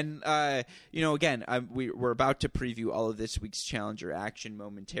agree. And, again, we're about to preview all of this week's Challenger action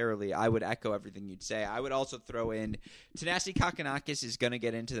momentarily. I would echo everything you'd say. I would also throw in Thanasi Kokkinakis is going to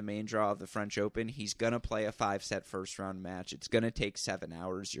get into the main draw of the French Open. He's going to play a 5-set first-round match. It's going to take 7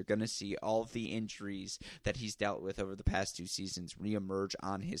 hours. You're going to see all of the injuries that he's dealt with over the past 2 seasons reemerge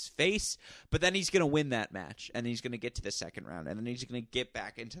on his face. But then he's going to win that match, and he's going to get to the second round, and then he's going to get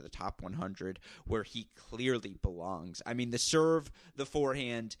back into the top 100 where he clearly belongs. I mean, the serve, the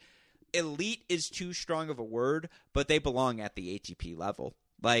forehand, elite is too strong of a word, but they belong at the ATP level.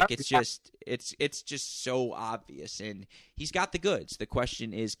 Like, it's just so obvious, and he's got the goods. The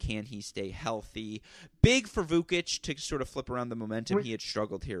question is, can he stay healthy? Big for Vukic to sort of flip around the momentum. He had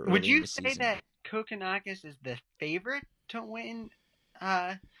struggled here early Would you in the say season. that Kokkinakis is the favorite to win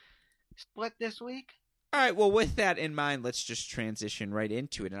Split this week? All right, well, with that in mind, let's just transition right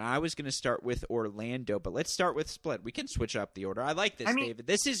into it. And I was going to start with Orlando, but let's start with Split. We can switch up the order. I like this, David.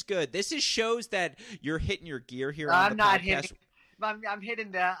 This is good. This shows that you're hitting your gear here on the podcast. I'm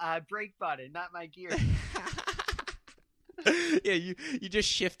hitting the brake button, not my gear. Yeah, you just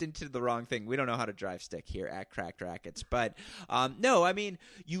shift into the wrong thing. We don't know how to drive stick here at Cracked Rackets. But, no, I mean,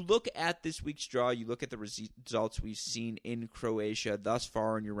 you look at this week's draw, you look at the results we've seen in Croatia thus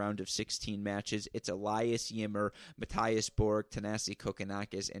far in your round of 16 matches. It's Elias Ymer, Matthias Borg, Thanasi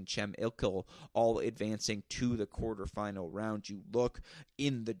Kokkinakis, and Cem Ilkel all advancing to the quarterfinal round. You look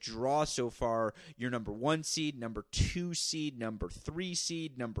in the draw so far, your number 1 seed, number 2 seed, number 3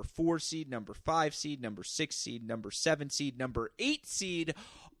 seed, number 4 seed, number 5 seed, number 6 seed, number 7 seed, number 8 seed,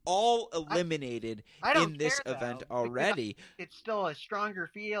 all eliminated in this event already. It's still a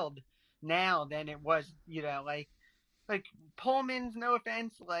stronger field now than it was, like Pullman's, no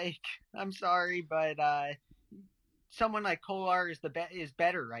offense, I'm sorry, but someone like Kolar is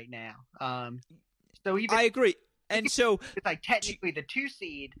better right now. So even I agree. And so it's like technically the 2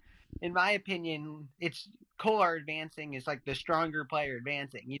 seed, in my opinion, it's Kolar advancing is like the stronger player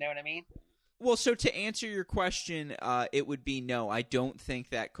advancing. You know what I mean? Well, so to answer your question, it would be no. I don't think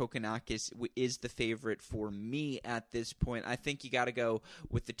that Kokkinakis is the favorite for me at this point. I think you got to go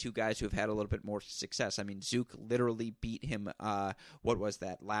with the 2 guys who have had a little bit more success. I mean, Zouk literally beat him,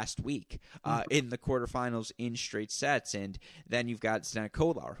 last week in the quarterfinals in straight sets. And then you've got Zdeněk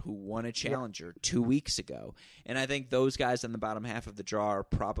Kolar, who won a challenger 2 weeks ago. And I think those guys on the bottom half of the draw are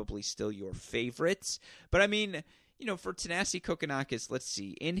probably still your favorites. But I mean, for Thanasi Kokkinakis, let's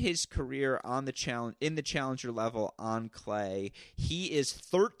see. In his career on the challenger level on clay, he is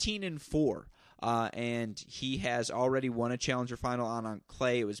 13-4. And he has already won a challenger final on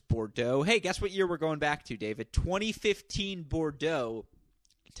clay. It was Bordeaux. Hey, guess what year we're going back to, David? 2015 Bordeaux.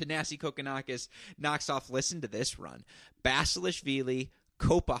 Thanasi Kokkinakis knocks off, listen to this run, Basilashvili,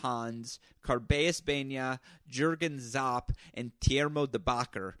 Kopa Hans, Carbeas Benya, Jürgen Zopp, and Tiermo de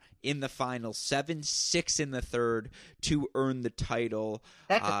Bakker in the final, 7-6 in the third to earn the title.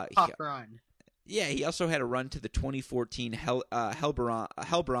 That's a tough run. Yeah, he also had a run to the 2014 Helbron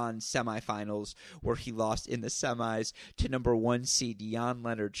semifinals where he lost in the semis to number 1 seed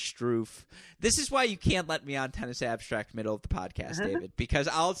Jan-Lennard Struff. This is why you can't let me on Tennis Abstract middle of the podcast, David, because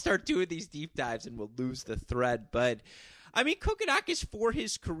I'll start doing these deep dives and we'll lose the thread. But I mean, Kokkinakis for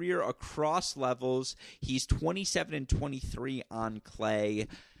his career across levels, he's 27-23 on clay.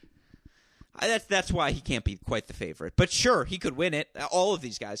 That's why he can't be quite the favorite. But sure, he could win it. All of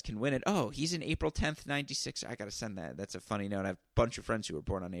these guys can win it. Oh, he's in April 10th, 96. I got to send that. That's a funny note. I have a bunch of friends who were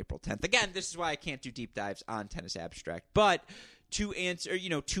born on April 10th. Again, this is why I can't do deep dives on Tennis Abstract. But to answer,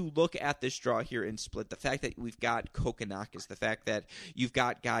 to look at this draw here in Split, the fact that we've got Kokkinakis, the fact that you've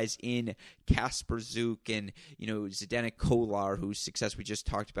got guys in Kasper Zouk and, Zdeněk Kolar, whose success we just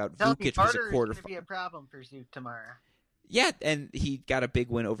talked about. Vukic was a quarterfinal. Going to be a problem for Zouk tomorrow. Yeah, and he got a big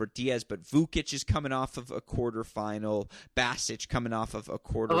win over Diaz, but Vukic is coming off of a quarterfinal. Basic coming off of a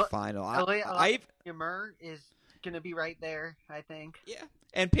quarterfinal. Ymer is going to be right there, I think. Yeah,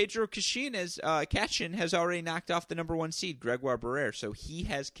 and Pedro Cachin has already knocked off the number 1 seed, Gregoire Barrère, so he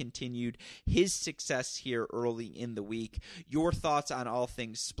has continued his success here early in the week. Your thoughts on all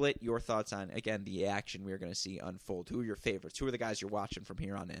things Split, your thoughts on, again, the action we're going to see unfold. Who are your favorites? Who are the guys you're watching from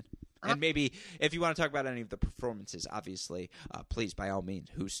here on in? And maybe if you want to talk about any of the performances, obviously, please, by all means,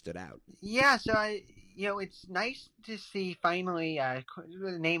 who stood out? Yeah, so it's nice to see finally a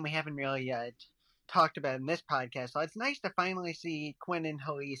name we haven't really talked about in this podcast. So it's nice to finally see Quentin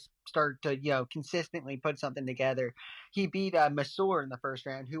Halys start to consistently put something together. He beat Masur in the first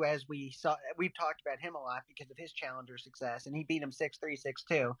round, who, as we've talked about him a lot because of his challenger success, and he beat him 6-3,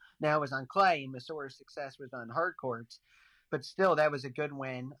 6-2. Now it was on clay, and Masur's success was on hard courts. But still, that was a good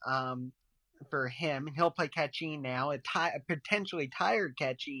win. for him, and he'll play Kachin now, a potentially tired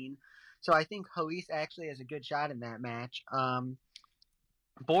Kachin. So I think Halise actually has a good shot in that match.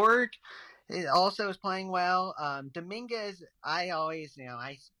 Borg also is playing well. Dominguez, I always,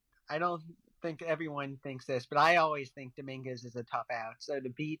 I don't think everyone thinks this, but I always think Dominguez is a tough out. So to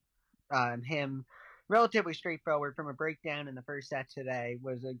beat him relatively straightforward from a breakdown in the first set today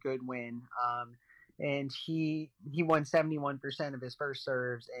was a good win. And he won 71% of his first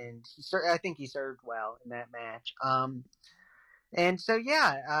serves, and I think he served well in that match. And so,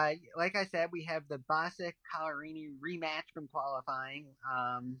 like I said, we have the Basic Collarini rematch from qualifying,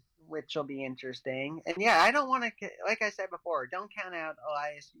 which will be interesting. And yeah, I don't want to, like I said before, don't count out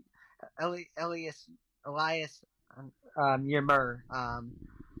Elias Ymer,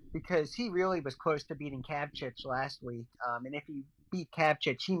 because he really was close to beating Kavcic last week. And if he beat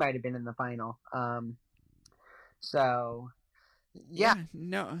Kavcic, he might have been in the final. Yeah,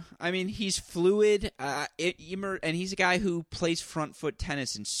 no, I mean, he's fluid, and he's a guy who plays front foot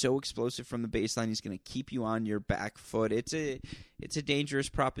tennis and so explosive from the baseline. He's going to keep you on your back foot. It's a dangerous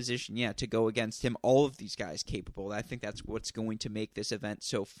proposition, to go against him. All of these guys capable. I think that's what's going to make this event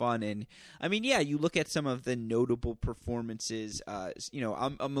so fun. And I mean, you look at some of the notable performances.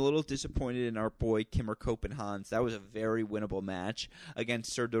 I'm a little disappointed in our boy Kimmer Copenhagen. That was a very winnable match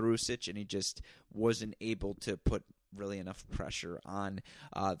against Serdarusic, and he just wasn't able to put really enough pressure on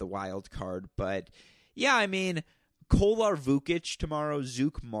the wild card. But I mean, Kolar Vukic tomorrow,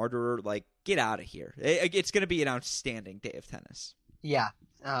 Zouk Martyrer, get out of here. It's going to be an outstanding day of tennis. Yeah.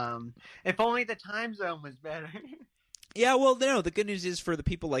 If only the time zone was better. Yeah, well, no, the good news is for the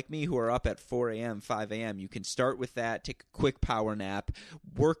people like me who are up at 4 a.m., 5 a.m., you can start with that, take a quick power nap,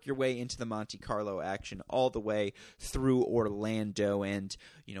 work your way into the Monte Carlo action all the way through Orlando. And,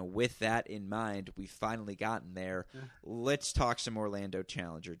 with that in mind, we've finally gotten there. Yeah. Let's talk some Orlando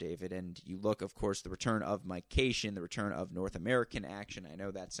Challenger, David. And you look, of course, the return of Mike Cation, the return of North American action. I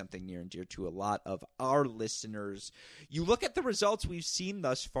know that's something near and dear to a lot of our listeners. You look at the results we've seen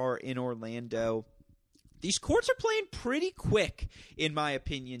thus far in Orlando. These courts are playing pretty quick, in my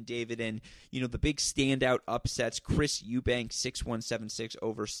opinion, David. And, the big standout upsets, Chris Eubank, 6-1, 7-6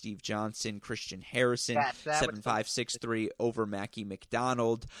 over Steve Johnson. Christian Harrison, 7-5, 6-3 over Mackie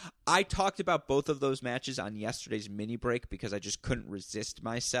McDonald. I talked about both of those matches on yesterday's mini break because I just couldn't resist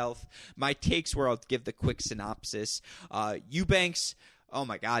myself. My takes were, I'll give the quick synopsis. Eubanks... Oh,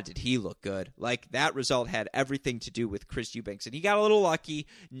 my God, did he look good. That result had everything to do with Chris Eubanks. And he got a little lucky.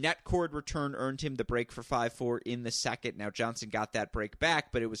 Net cord return earned him the break for 5-4 in the second. Now, Johnson got that break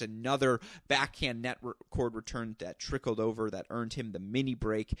back, but it was another backhand net cord return that trickled over that earned him the mini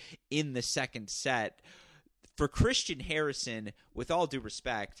break in the second set. For Christian Harrison, with all due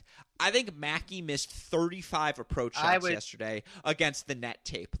respect, I think Mackie missed 35 approach shots yesterday against the net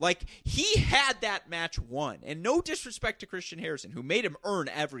tape. He had that match won. And no disrespect to Christian Harrison, who made him earn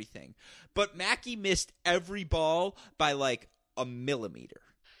everything. But Mackie missed every ball by a millimeter.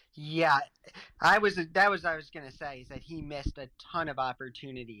 Yeah, that was what I was gonna say, is that he missed a ton of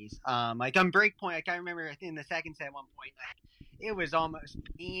opportunities. On break point, I remember in the second set at one point, it was almost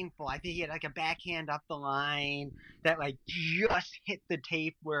painful. I think he had a backhand up the line that just hit the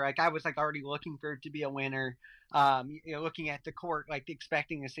tape where I was already looking for it to be a winner. Looking at the court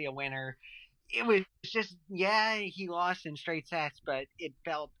expecting to see a winner. It was just he lost in straight sets, but it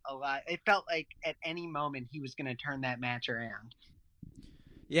felt a lot. It felt like at any moment he was going to turn that match around.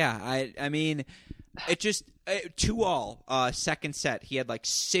 Yeah, I mean, it just 2-all second set. He had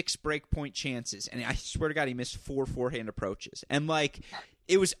 6 breakpoint chances, and I swear to God, he missed 4 forehand approaches. And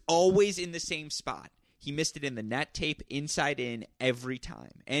it was always in the same spot. He missed it in the net tape, inside in every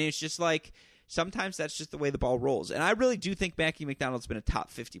time, and it's just sometimes that's just the way the ball rolls. And I really do think Mackie McDonald's been a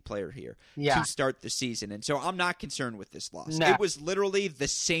top 50 player here to start the season. And so I'm not concerned with this loss. No. It was literally the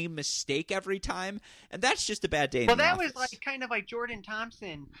same mistake every time, and that's just a bad day in the office. Was kind of like Jordan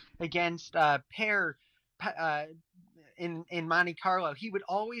Thompson against Pair in Monte Carlo. He would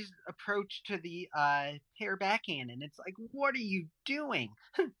always approach to the Pair backhand, and it's what are you doing?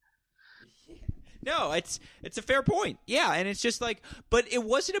 No, it's a fair point. Yeah, and it's just but it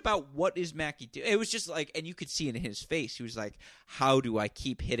wasn't about what is Mackie doing. It was just and you could see it in his face. He was how do I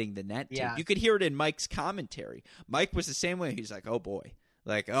keep hitting the net? Yeah. You could hear it in Mike's commentary. Mike was the same way. He's oh boy.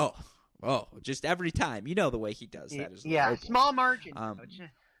 Oh, just every time. The way he does that is small margin.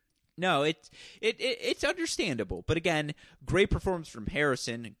 No, it's understandable. But again, great performance from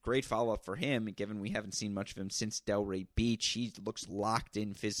Harrison. Great follow-up for him, given we haven't seen much of him since Delray Beach. He looks locked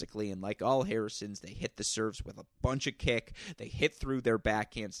in physically, and like all Harrisons, they hit the serves with a bunch of kick. They hit through their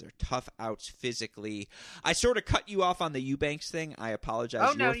backhands. They're tough outs physically. I sort of cut you off on the Eubanks thing. I apologize.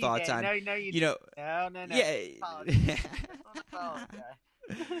 Oh, no, Your you thoughts did. on No, you you know? No. Yeah. Apologize.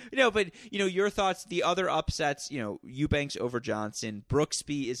 No, but, your thoughts, the other upsets, Eubanks over Johnson.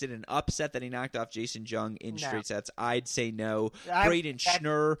 Brooksby, is it an upset that he knocked off Jason Jung in straight sets? I'd say no. Braden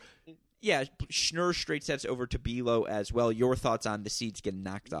Schnurr. Yeah, Schnurr straight sets over Tabilo as well. Your thoughts on the seeds getting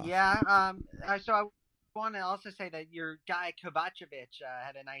knocked off? Yeah, so I want to also say that your guy Kovacevic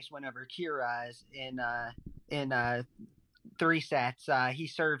had a nice win over Kiraz in 3 sets. He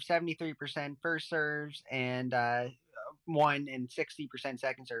served 73% first serves and won, and 60%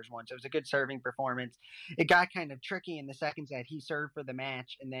 second serves won. So it was a good serving performance. It got kind of tricky in the second set. He served for the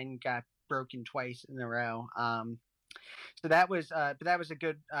match and then got broken twice in a row. So that was a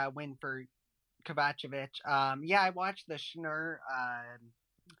good win for Kovacevic. I watched the Schnurr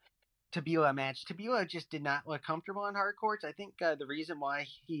Tabila match. Tabila just did not look comfortable on hard courts. I think the reason why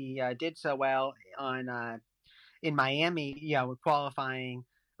he did so well in Miami, with qualifying,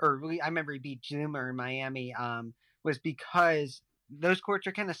 I remember he beat Zoomer in Miami, was because those courts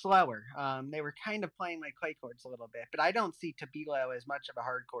are kind of slower. They were kind of playing like clay courts a little bit, but I don't see Tabilo as much of a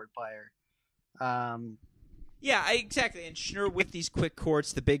hard court player. Yeah, exactly. And Schnurr, with these quick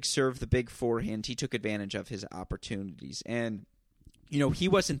courts, the big serve, the big forehand, he took advantage of his opportunities. And he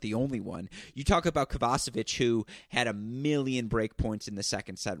wasn't the only one. You talk about Kovacevic, who had a million break points in the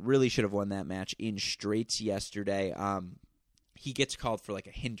second set, really should have won that match in straights yesterday. He gets called for like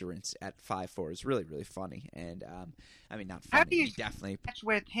a hindrance at 5-4. It's really, really funny. And, not funny. How do you definitely match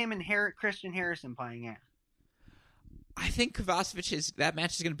with him and Christian Harrison playing it? I think Kovacevic, that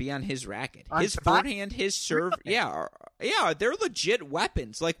match is going to be on his racket. On his forehand, his serve, they're legit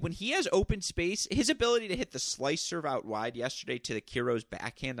weapons. Like, when he has open space, his ability to hit the slice serve out wide yesterday to the Kiros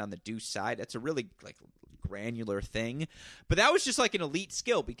backhand on the deuce side, that's a really, granular thing. But that was just like an elite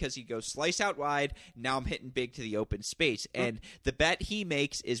skill, because he goes slice out wide, now I'm hitting big to the open space. And the bet he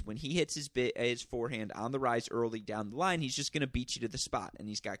makes is when he hits his forehand on the rise early down the line, he's just going to beat you to the spot. And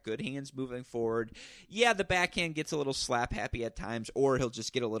he's got good hands moving forward. Yeah, the backhand gets a little slap happy at times, or he'll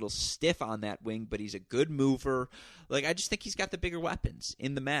just get a little stiff on that wing, but he's a good mover. I just think he's got the bigger weapons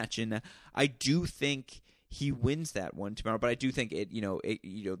in the match. And I do think he wins that one tomorrow, but I do think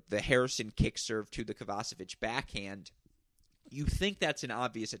the Harrison kick serve to the Kovacevic backhand, you think that's an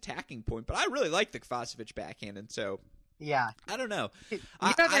obvious attacking point, but I really like the Kovacevic backhand, and so I don't know. There's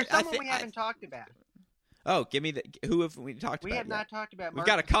someone we haven't talked about. Oh, give me who have we talked about? We have not talked about. We've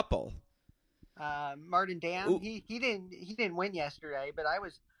got a couple. Martin Dam. He didn't win yesterday, but I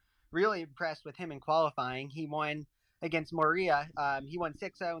was really impressed with him in qualifying. He won against Moria. He won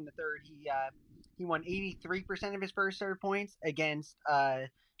 6-0 in the third. He won 83% of his first serve points against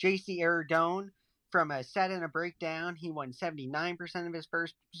J.C. Aradone from a set and a breakdown. He won 79% of his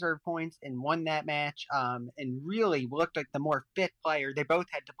first serve points and won that match, and really looked like the more fit player. They both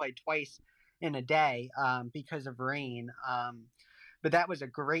had to play twice in a day because of rain. But that was a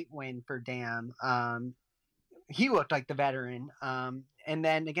great win for Dam. He looked like the veteran. And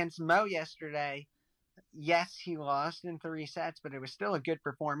then against Mo yesterday, yes, he lost in 3 sets, but it was still a good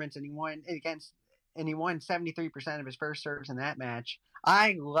performance, and he won 73% of his first serves in that match.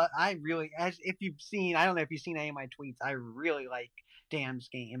 I really, as if you've seen, I don't know if you've seen any of my tweets, I really like Dam's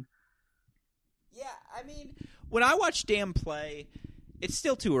game. Yeah, when I watch Dam play, it's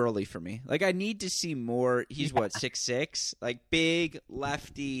still too early for me. I need to see more. He's 6'6", big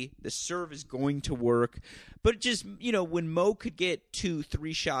lefty. The serve is going to work. But just, when Mo could get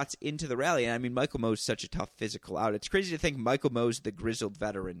 2-3 shots into the rally, and Michael Mo's such a tough physical out. It's crazy to think Michael Mo's the grizzled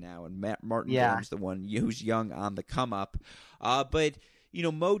veteran now, and Martin Dam's the one who's young on the come up. But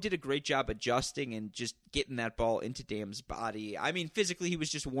Mo did a great job adjusting and just getting that ball into Dam's body. Physically, he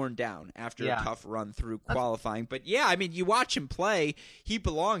was just worn down after a tough run through qualifying. But, you watch him play, he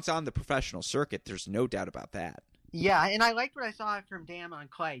belongs on the professional circuit. There's no doubt about that. Yeah, and I liked what I saw from Dam on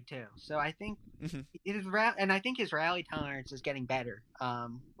clay, too. So I think I think his rally tolerance is getting better,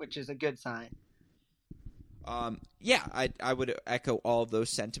 which is a good sign. I would echo all of those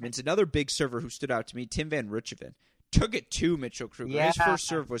sentiments. Another big server who stood out to me, Tim Van Rijthoven, took it to Mitchell Kruger. Yeah. His first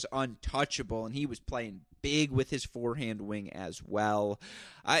serve was untouchable, and he was playing big with his forehand wing as well.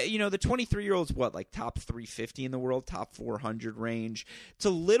 The 23-year-old's top 350 in the world, top 400 range. It's a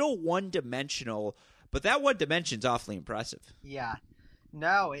little one-dimensional, but that one dimension's awfully impressive. Yeah.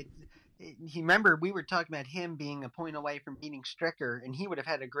 No, remember we were talking about him being a point away from beating Stricker, and he would have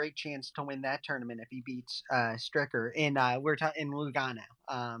had a great chance to win that tournament if he beats Stricker in in Lugano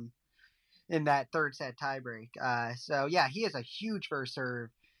in that third set tiebreak. So yeah, he has a huge first serve.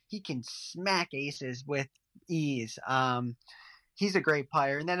 He can smack aces with ease. He's a great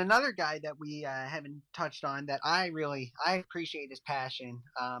player. And then another guy that we haven't touched on that I appreciate his passion.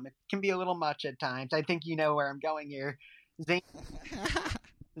 It can be a little much at times. I think you know where I'm going here. Zane.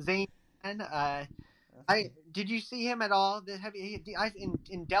 Did you see him at all?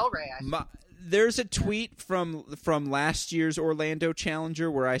 In Delray? There's a tweet from last year's Orlando Challenger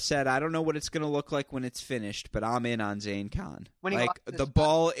where I said I don't know what it's going to look like when it's finished, but I'm in on Zane Khan. Like the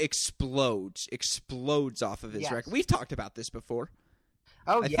ball explodes off of his record. We've talked about this before.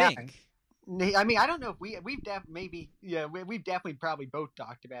 Oh, I yeah. think. I mean, I don't know if we've definitely probably both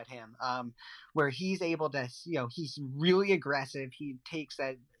talked about him, where he's able to, he's really aggressive. He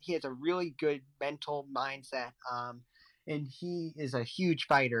has a really good mental mindset, and he is a huge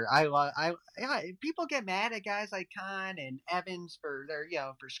fighter. People get mad at guys like Khan and Evans for their,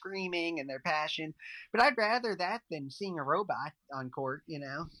 for screaming and their passion, but I'd rather that than seeing a robot on court,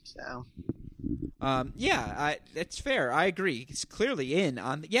 so. It's fair. I agree. He's clearly in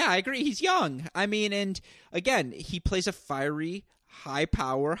on. Yeah, I agree. He's young. I mean, and again, he plays a fiery, high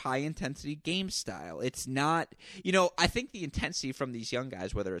power, high intensity game style. It's not, I think the intensity from these young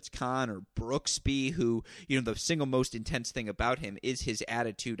guys, whether it's Khan or Brooksby, who, the single most intense thing about him is his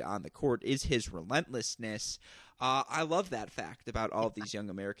attitude on the court, is his relentlessness. I love that fact about all of these young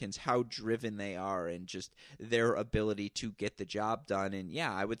Americans, how driven they are and just their ability to get the job done. And,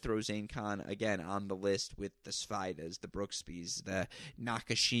 yeah, I would throw Zane Khan, again, on the list with the Svidas, the Brooksbys, the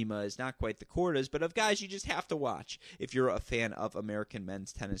Nakashimas, not quite the Kordas, but of guys you just have to watch if you're a fan of American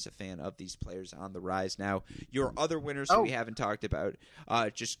men's tennis, a fan of these players on the rise. Now, your other winners who we haven't talked about,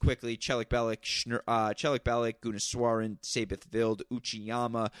 just quickly, Celik Belik, Gunneswaran, Sabith Wild,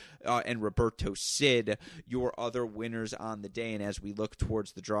 Uchiyama, and Roberto Cid, your other winners on the day. And as we look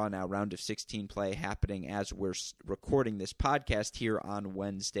towards the draw now, round of 16 play happening as we're recording this podcast here on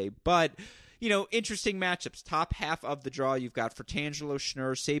Wednesday. But, interesting matchups. Top half of the draw, you've got Fratangelo,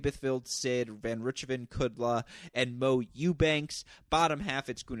 Schnur, Sabith Wild, Cid, Van Rijthoven, Kudla, and Mo Eubanks. Bottom half,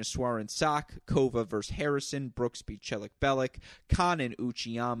 it's Gunneswaran, Sock, Kova versus Harrison, Brooksby, Celik Belik, Khan, and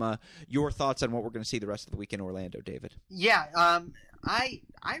Uchiyama. Your thoughts on what we're going to see the rest of the week in Orlando, David? Yeah, I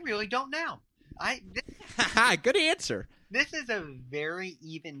really don't know. Good answer. This is a very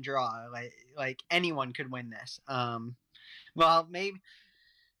even draw. Like anyone could win this. Well,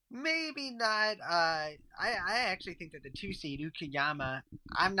 maybe not. I actually think that the 2 seed Ukiyama,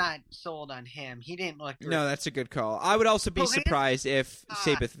 I'm not sold on him. He didn't look. No, that's a good call. I would also be surprised if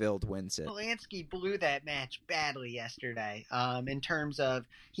Sabith Wild wins it. Polanski blew that match badly yesterday. In terms of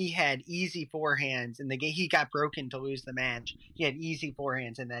he had easy forehands in the game. He got broken to lose the match. He had easy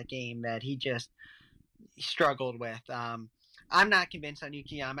forehands in that game that he just struggled with. I'm not convinced on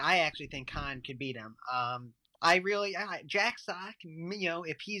Ukiyama. I actually think Khan could beat him. Jack Sock,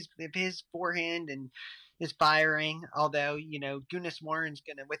 if his forehand and is firing, although, Gunneswaran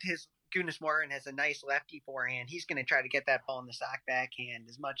has a nice lefty forehand. He's going to try to get that ball in the Sock backhand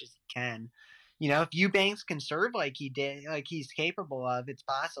as much as he can. If Eubanks can serve like he did, like he's capable of, it's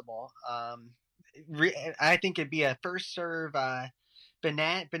possible. I think it'd be a first serve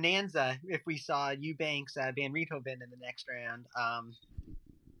bonanza if we saw Eubanks, Van Rijthoven in the next round.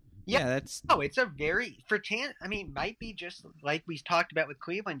 It's a very might be just like we talked about with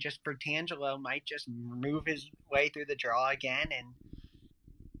Cleveland. Just Fratangelo might just move his way through the draw again, and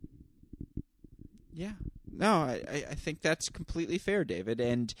I think that's completely fair, David.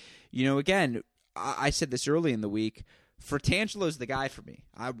 And again, I said this early in the week. Fratangelo's the guy for me.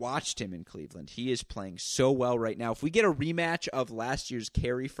 I watched him in Cleveland. He is playing so well right now. If we get a rematch of last year's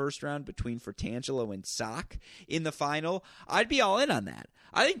Carey first round between Fratangelo and Sock in the final, I'd be all in on that.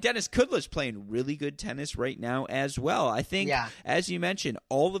 I think Denis Kudla's playing really good tennis right now as well. I think, as you mentioned,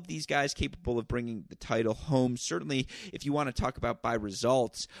 all of these guys capable of bringing the title home. Certainly, if you want to talk about by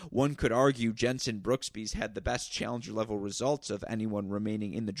results, one could argue Jenson Brooksby's had the best challenger level results of anyone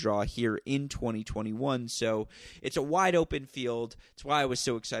remaining in the draw here in 2021. So it's a wide open field. It's why I was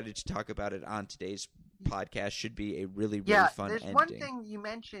so excited to talk about it on today's podcast. Should be a really fun there's ending. One thing you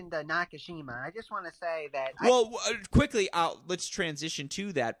mentioned, Nakashima. I just want to say that quickly, let's transition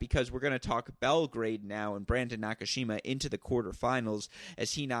to that because we're going to talk Belgrade now and Brandon Nakashima into the quarterfinals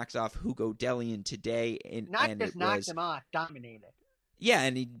as he knocks off Hugo Dellien today. Knocked him off, dominated. Yeah,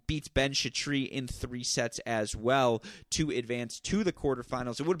 and he beats Ben Chatri in 3 sets as well to advance to the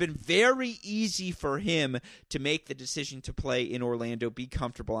quarterfinals. It would have been very easy for him to make the decision to play in Orlando, be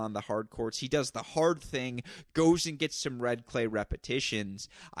comfortable on the hard courts. He does the hard thing, goes and gets some red clay repetitions.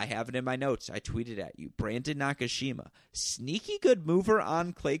 I have it in my notes. I tweeted at you. Brandon Nakashima, sneaky good mover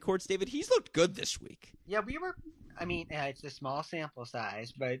on clay courts, David. He's looked good this week. Yeah, it's a small sample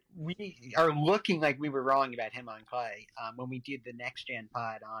size, but we are looking like we were wrong about him on clay when we did the Next Gen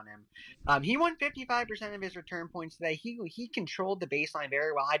pod on him. He won 55% of his return points today. He controlled the baseline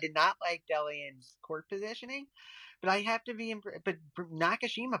very well. I did not like Delian's court positioning, but I have to be but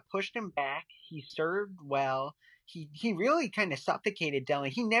Nakashima pushed him back. He served well. He really kind of suffocated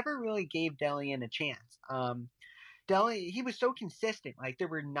Delian. He never really gave Delian a chance. He was so consistent. Like there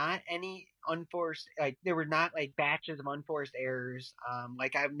were not any batches of unforced errors.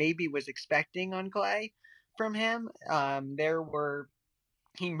 Like I maybe was expecting on clay from him.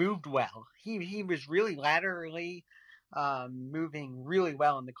 He moved well. He was really laterally moving really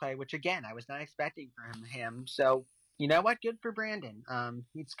well in the clay, which again I was not expecting from him. So you know what? Good for Brandon.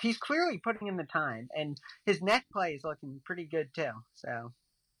 He's clearly putting in the time, and his net play is looking pretty good too. So.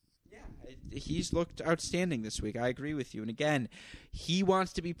 Yeah, he's looked outstanding this week. I agree with you. And again, he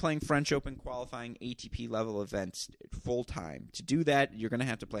wants to be playing French Open qualifying ATP level events full time. To do that, you're going to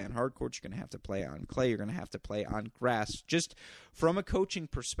have to play on hard courts. You're going to have to play on clay. You're going to have to play on grass. Just from a coaching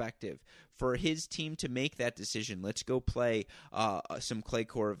perspective, for his team to make that decision, let's go play some clay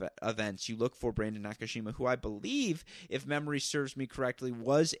court events. You look for Brandon Nakashima, who I believe, if memory serves me correctly,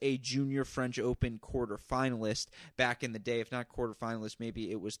 was a junior French Open quarterfinalist back in the day. If not quarterfinalist,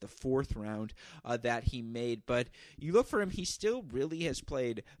 maybe it was the 4th round that he made. But you look for him, he still really has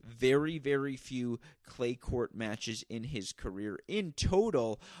played very, very few clay court matches in his career. In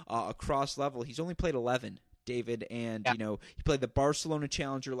total, across level, he's only played 11. David, and yeah. He played the Barcelona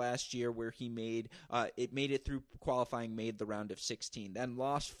Challenger last year where he made it through qualifying, made the round of 16, then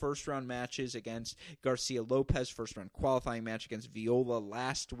lost first round matches against Garcia Lopez, first round qualifying match against Viola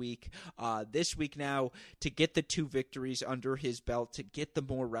last week. This week now, to get the 2 victories under his belt, to get the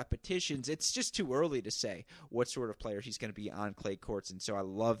more repetitions, it's just too early to say what sort of player he's going to be on clay courts, and so I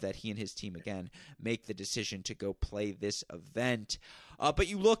love that he and his team again make the decision to go play this event. But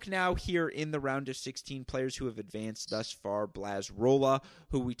you look now here in the round of 16, players who have advanced thus far. Blas Rolla,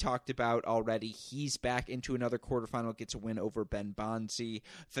 who we talked about already, he's back into another quarterfinal, gets a win over Ben Bonzi.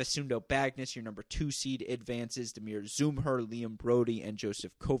 Facundo Bagnis, your number 2 seed, advances. Damir Zumher, Liam Brody, and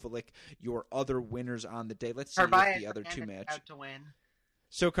Joseph Kovalik, your other winners on the day. Let's see if the other 2 matches. Out to win.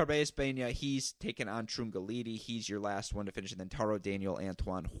 So Carballes Baena, he's taken on Trungaliti. He's your last one to finish. And then Taro Daniel,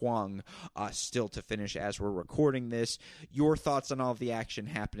 Antoine Huang still to finish as we're recording this. Your thoughts on all of the action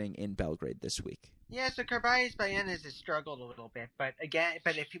happening in Belgrade this week? Yeah, so Carballes Baena has struggled a little bit, but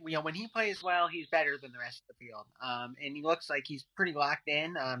if when he plays well, he's better than the rest of the field. And he looks like he's pretty locked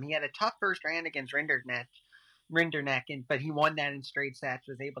in. He had a tough first round against Rinderknecht, but he won that in straight sets,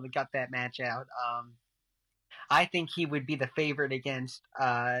 was able to gut that match out. I think he would be the favorite against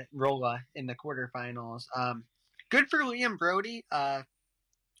Rolla in the quarterfinals. Good for Liam Brody. I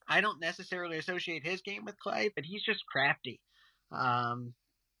don't necessarily associate his game with clay, but he's just crafty.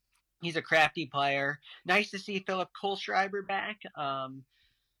 He's a crafty player. Nice to see Philip Kohlschreiber back.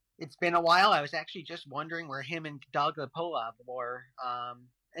 It's been a while. I was actually just wondering where him and Doug Polov were.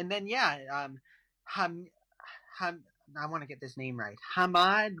 And then, I want to get this name right.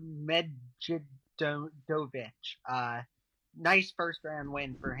 Hamad Medjidovic. Nice first round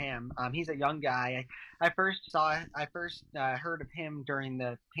win for him. He's a young guy. I first heard of him during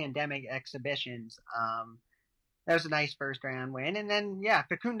the pandemic exhibitions. That was a nice first round win. And then,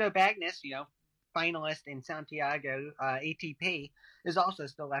 Facundo Bagnis, finalist in Santiago ATP, is also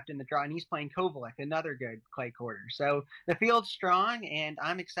still left in the draw, and he's playing Kovalik, another good clay quarter. So the field's strong, and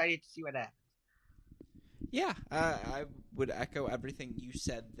I'm excited to see what happens. Yeah, I would echo everything you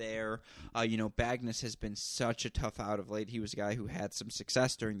said there. Bagnis has been such a tough out of late. He was a guy who had some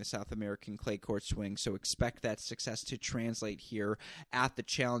success during the South American clay court swing, so expect that success to translate here at the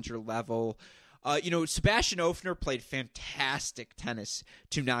challenger level. Sebastian Ofner played fantastic tennis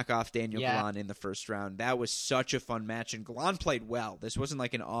to knock off Daniel Galan in the first round. That was such a fun match, and Galan played well. This wasn't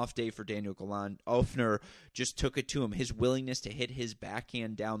like an off day for Daniel Galan. Ofner just took it to him. His willingness to hit his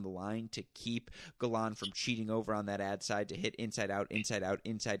backhand down the line to keep Galan from cheating over on that ad side, to hit inside out,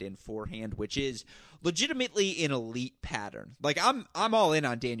 inside in forehand, which is legitimately an elite pattern. Like I'm all in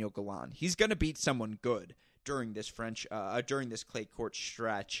on Daniel Galan. He's going to beat someone good during this clay court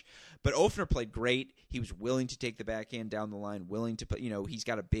stretch. But Ofner played great. He was willing to take the backhand down the line, willing to put, he's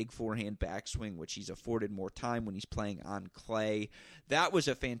got a big forehand backswing, which he's afforded more time when he's playing on clay. That was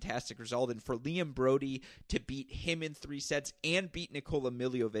a fantastic result. And for Liam Broady to beat him in 3 sets and beat Nikola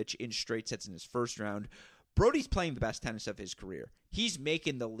Miljovic in straight sets in his first round, Brody's playing the best tennis of his career. He's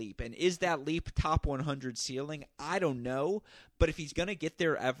making the leap. And is that leap top 100 ceiling? I don't know. But if he's going to get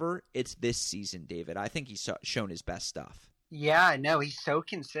there ever, it's this season, David. I think he's shown his best stuff. Yeah, no, he's so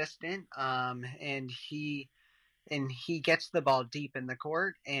consistent. And he gets the ball deep in the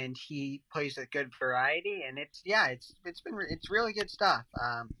court, and he plays a good variety. And it's really good stuff.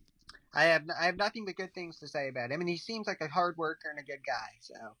 I have nothing but good things to say about him. I mean, he seems like a hard worker and a good guy.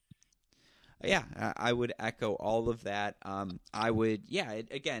 So. Yeah, I would echo all of that.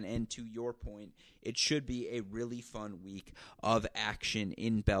 Again, and to your point, it should be a really fun week of action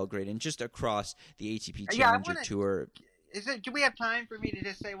in Belgrade and just across the ATP Challenger Tour. Do we have time for me to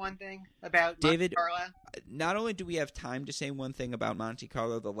just say one thing about David, Monte Carlo? Not only do we have time to say one thing about Monte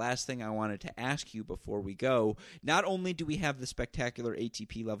Carlo, the last thing I wanted to ask you before we go, not only do we have the spectacular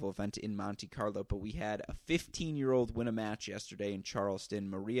ATP level event in Monte Carlo, but we had a 15-year-old win a match yesterday in Charleston.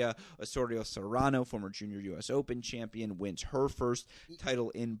 Maria Osorio Serrano, former Junior U.S. Open champion, wins her first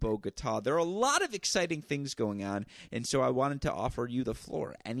title in Bogota. There are a lot of exciting things going on, and so I wanted to offer you the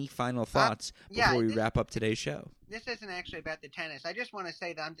floor. Any final thoughts before we wrap up today's show? This isn't actually about the tennis. I just want to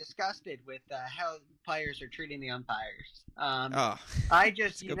say that I'm disgusted with how players are treating the umpires. I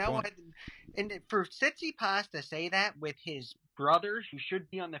just, what? And for Tsitsipas to say that with his brother, who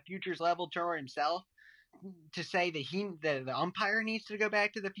should be on the Futures Level Tour himself, to say that the umpire needs to go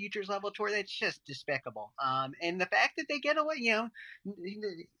back to the Futures Level Tour, that's just despicable. And the fact that they get away,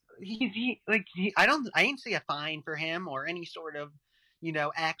 I didn't see a fine for him or any sort of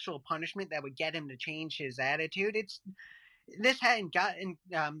actual punishment that would get him to change his attitude. This hadn't gotten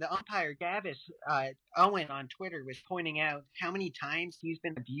the umpire Gavis Owen on Twitter was pointing out how many times he's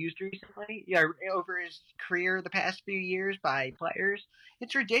been abused recently over his career the past few years by players.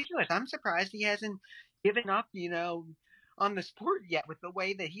 It's ridiculous. I'm surprised he hasn't given up, on the sport yet with the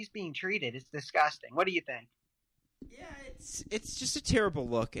way that he's being treated. It's disgusting. What do you think? Yeah, it's just a terrible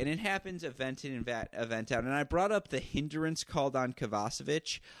look, and it happens event in and event out. And I brought up the hindrance called on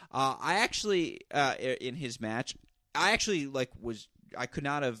Kovacevic. I actually, in his match, I could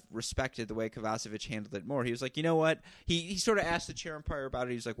not have respected the way Kovacevic handled it more. He was like, you know what? He sort of asked the chair umpire about it.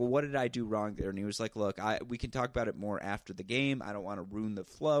 He was like, well, what did I do wrong there? And he was like, look, we can talk about it more after the game. I don't want to ruin the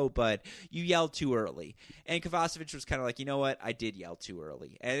flow, but you yelled too early. And Kovacevic was kind of like, you know what? I did yell too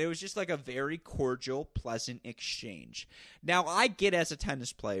early. And it was just like a very cordial, pleasant exchange. Now, I get as a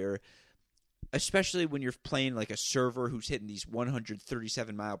tennis player, especially when you're playing like a server who's hitting these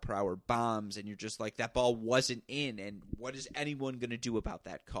 137-mile-per-hour bombs, and you're just like, that ball wasn't in, and what is anyone going to do about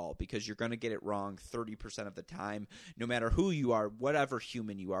that call? Because you're going to get it wrong 30% of the time, no matter who you are, whatever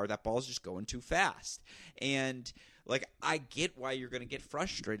human you are, that ball's just going too fast. And like, I get why you're going to get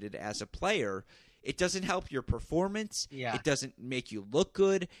frustrated as a player. It doesn't help your performance. Yeah. It doesn't make you look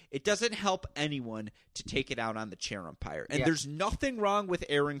good. It doesn't help anyone to take it out on the chair umpire. And there's nothing wrong with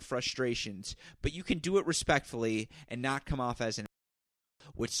airing frustrations, but you can do it respectfully and not come off as an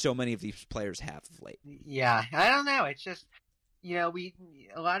which so many of these players have of late. Yeah, I don't know. It's just, a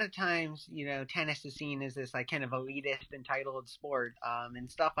lot of times, tennis is seen as this like kind of elitist, entitled sport, and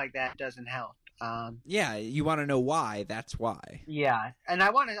stuff like that doesn't help. You want to know why? That's why. Yeah, and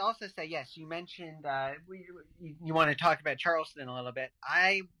I want to also say, yes, you mentioned you want to talk about Charleston a little bit.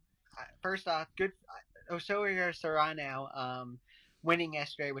 First off, good Osorio Serrano winning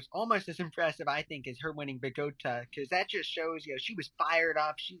yesterday was almost as impressive, I think, as her winning Bogota, because that just shows, she was fired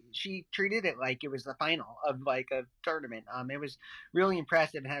up. She treated it like it was the final of like a tournament. It was really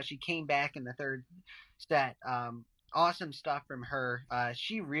impressive how she came back in the third set. Awesome stuff from her.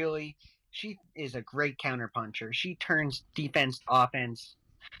 She is a great counterpuncher. She turns defense to offense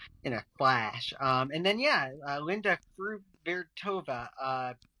in a flash. And then, Linda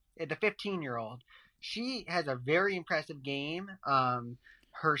Fruhvirtova, the 15-year-old, she has a very impressive game.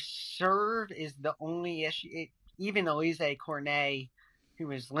 Her serve is the only issue. Even Elise Cornet, who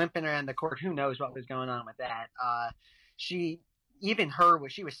was limping around the court, who knows what was going on with that. She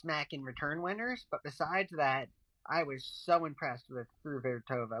was smacking return winners. But besides that, I was so impressed with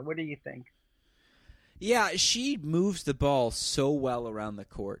Fruhvirtova. What do you think? Yeah, she moves the ball so well around the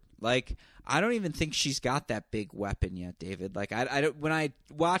court. Like, I don't even think she's got that big weapon yet, David. Like, I don't, when I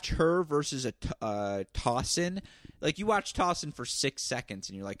watch her versus a Tauson, like, you watch Tauson for 6 seconds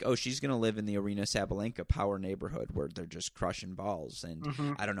and you're like, oh, she's going to live in the Arena Sabalenka power neighborhood where they're just crushing balls.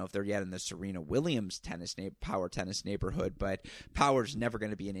 And I don't know if they're yet in the Serena Williams power tennis neighborhood, but power's never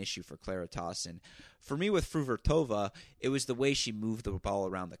going to be an issue for Clara Tauson. For me with Fruhvirtova, it was the way she moved the ball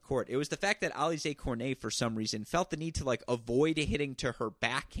around the court. It was the fact that Alizé Cornet, for some reason, felt the need to like avoid hitting to her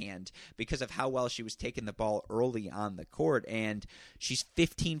backhand because of how well she was taking the ball early on the court. And she's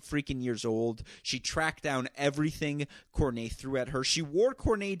 15 freaking years old. She tracked down everything Cornet threw at her. She wore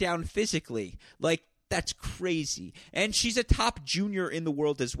Cornet down physically. Like, that's crazy. And she's a top junior in the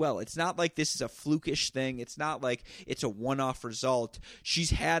world as well. It's not like this is a flukish thing. It's not like it's a one-off result. She's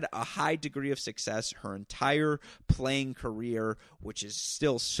had a high degree of success her entire playing career, which is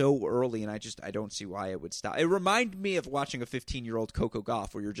still so early, and I don't see why it would stop. It reminded me of watching a 15-year-old Coco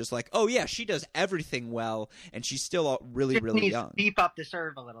Gauff, where you're just like, oh, yeah, she does everything well, and she's still really, really young. Beef up the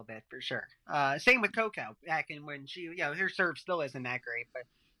serve a little bit, for sure. Same with Coco, back in when she, her serve still isn't that great, but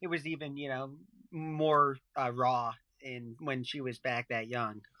it was even, more raw when she was back that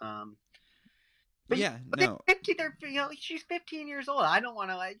young. But yeah, no. 50, she's 15 years old. I don't want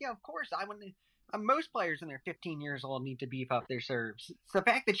to of course I want to. Most players when they're 15 years old need to beef up their serves. It's the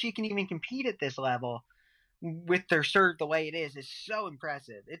fact that she can even compete at this level with their serve the way it is so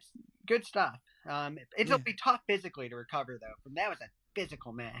impressive. It's good stuff. It'll be tough physically to recover though. That was a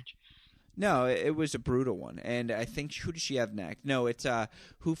physical match. No, it was a brutal one. And I think, who does she have next? No, it's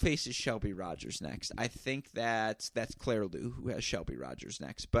who faces Shelby Rogers next. I think that's Claire Liu who has Shelby Rogers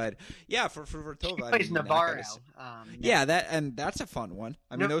next. But, yeah, for Fruhvirtova. She plays Navarro. That's a fun one.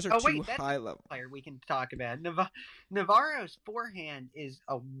 I mean, those are two high-level. Player we can talk about. Navarro's forehand is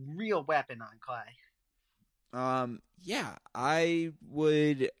a real weapon on clay. Yeah, I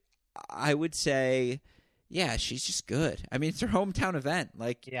would say... Yeah, she's just good. I mean, it's her hometown event.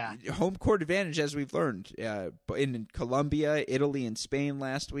 Home court advantage, as we've learned. In Colombia, Italy, and Spain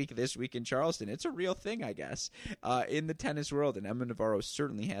last week, this week in Charleston. It's a real thing, I guess, in the tennis world. And Emma Navarro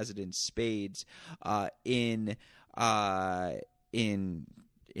certainly has it in spades in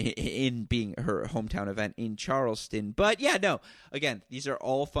being her hometown event in Charleston. But yeah, no, again, these are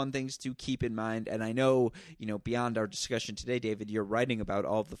all fun things to keep in mind. And I know, beyond our discussion today, David, you're writing about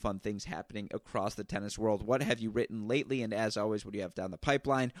all of the fun things happening across the tennis world. What have you written lately? And as always, what do you have down the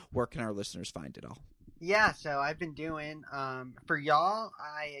pipeline? Where can our listeners find it all? Yeah, so I've been doing, for y'all,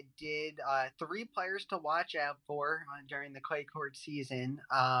 I did 3 players to watch out for during the clay court season.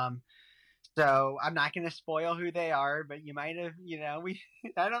 So I'm not going to spoil who they are, but you might have,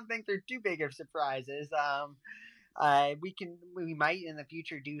 I don't think they're too big of surprises. We might in the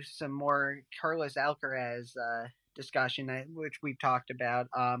future do some more Carlos Alcaraz discussion, which we've talked about.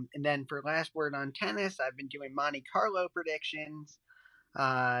 And then for last word on tennis, I've been doing Monte Carlo predictions.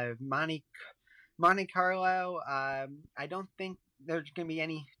 Monte Carlo, I don't think there's going to be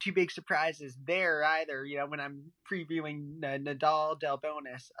any too big surprises there either, when I'm previewing Nadal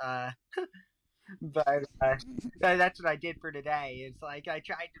Delbonis. But that's what I did for today. It's like I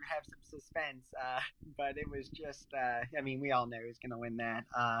tried to have some suspense, but it was just, we all know who's going to win that.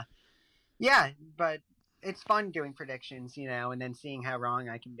 Yeah, but it's fun doing predictions, and then seeing how wrong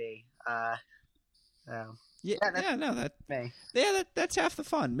I can be. That's half the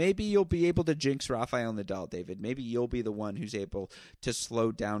fun. Maybe you'll be able to jinx Rafael Nadal, David. Maybe you'll be the one who's able to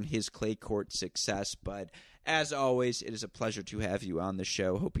slow down his clay court success. But as always, it is a pleasure to have you on the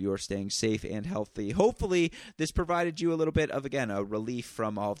show. Hope you are staying safe and healthy. Hopefully, this provided you a little bit of, again, a relief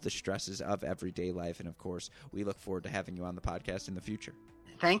from all of the stresses of everyday life. And, of course, we look forward to having you on the podcast in the future.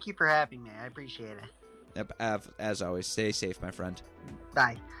 Thank you for having me. I appreciate it. As always, stay safe, my friend.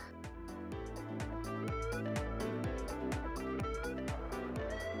 Bye.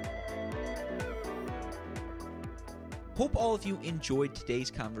 Hope all of you enjoyed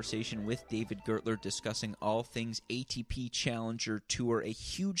today's conversation with David Gertler discussing all things ATP Challenger Tour. A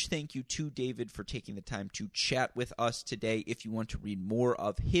huge thank you to David for taking the time to chat with us today. If you want to read more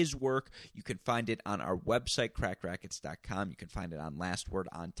of his work, you can find it on our website, crackrackets.com. You can find it on Last Word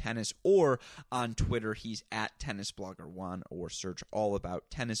on Tennis or on Twitter. He's at TennisBlogger1, or search All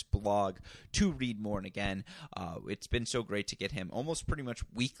About Tennis Blog to read more. And again, it's been so great to get him almost pretty much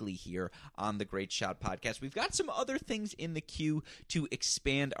weekly here on the Great Shot Podcast. We've got some other things names in the queue to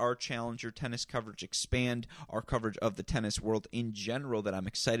expand our Challenger tennis coverage, expand our coverage of the tennis world in general that I'm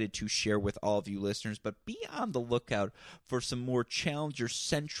excited to share with all of you listeners. But be on the lookout for some more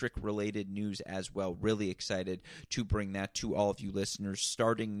Challenger-centric related news as well. Really excited to bring that to all of you listeners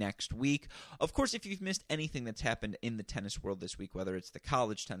starting next week. Of course, if you've missed anything that's happened in the tennis world this week, whether it's the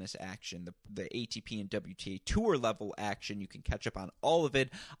college tennis action, the ATP and WTA tour level action, you can catch up on all of it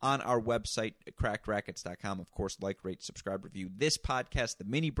on our website, crackedrackets.com. Of course, like, rate, subscribe, review this podcast, the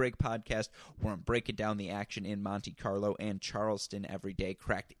Mini Break podcast, where I'm breaking down the action in Monte Carlo and Charleston every day.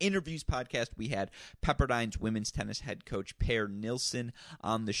 Cracked Interviews podcast, we had Pepperdine's women's tennis head coach Per Nilsson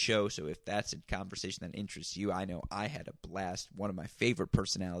on the show, so if that's a conversation that interests you, I know I had a blast. One of my favorite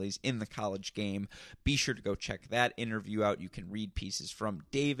personalities in the college game. Be sure to go check that interview out. You can read pieces from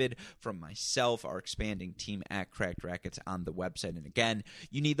David, from myself, our expanding team at Cracked Rackets on the website. And again,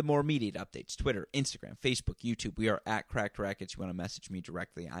 you need the more immediate updates: Twitter, Instagram, Facebook, YouTube. We are at Cracked Rackets. You want to message me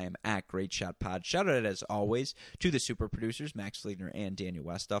directly, I am at Great Shot Pod. Shout out, as always, to the super producers, Max Fliegner and Daniel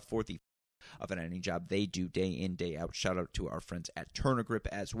Westoff, for the of any job they do day in, day out. Shout out to our friends at Turner Grip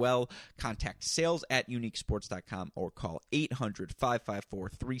as well. Contact sales at uniquesports.com or call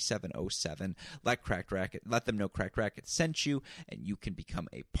 800-554-3707. Let them know Cracked Racket sent you, and you can become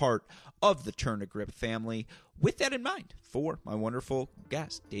a part of the Turner Grip family. With that in mind, for my wonderful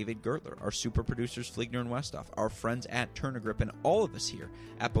guest, David Gertler, our super producers, Fliegner and Westoff, our friends at Turner Grip, and all of us here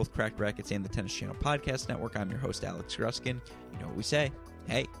at both Cracked Rackets and the Tennis Channel Podcast Network, I'm your host, Alex Gruskin. You know what we say.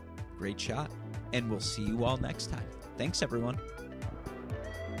 Hey, great shot, and we'll see you all next time. Thanks, everyone.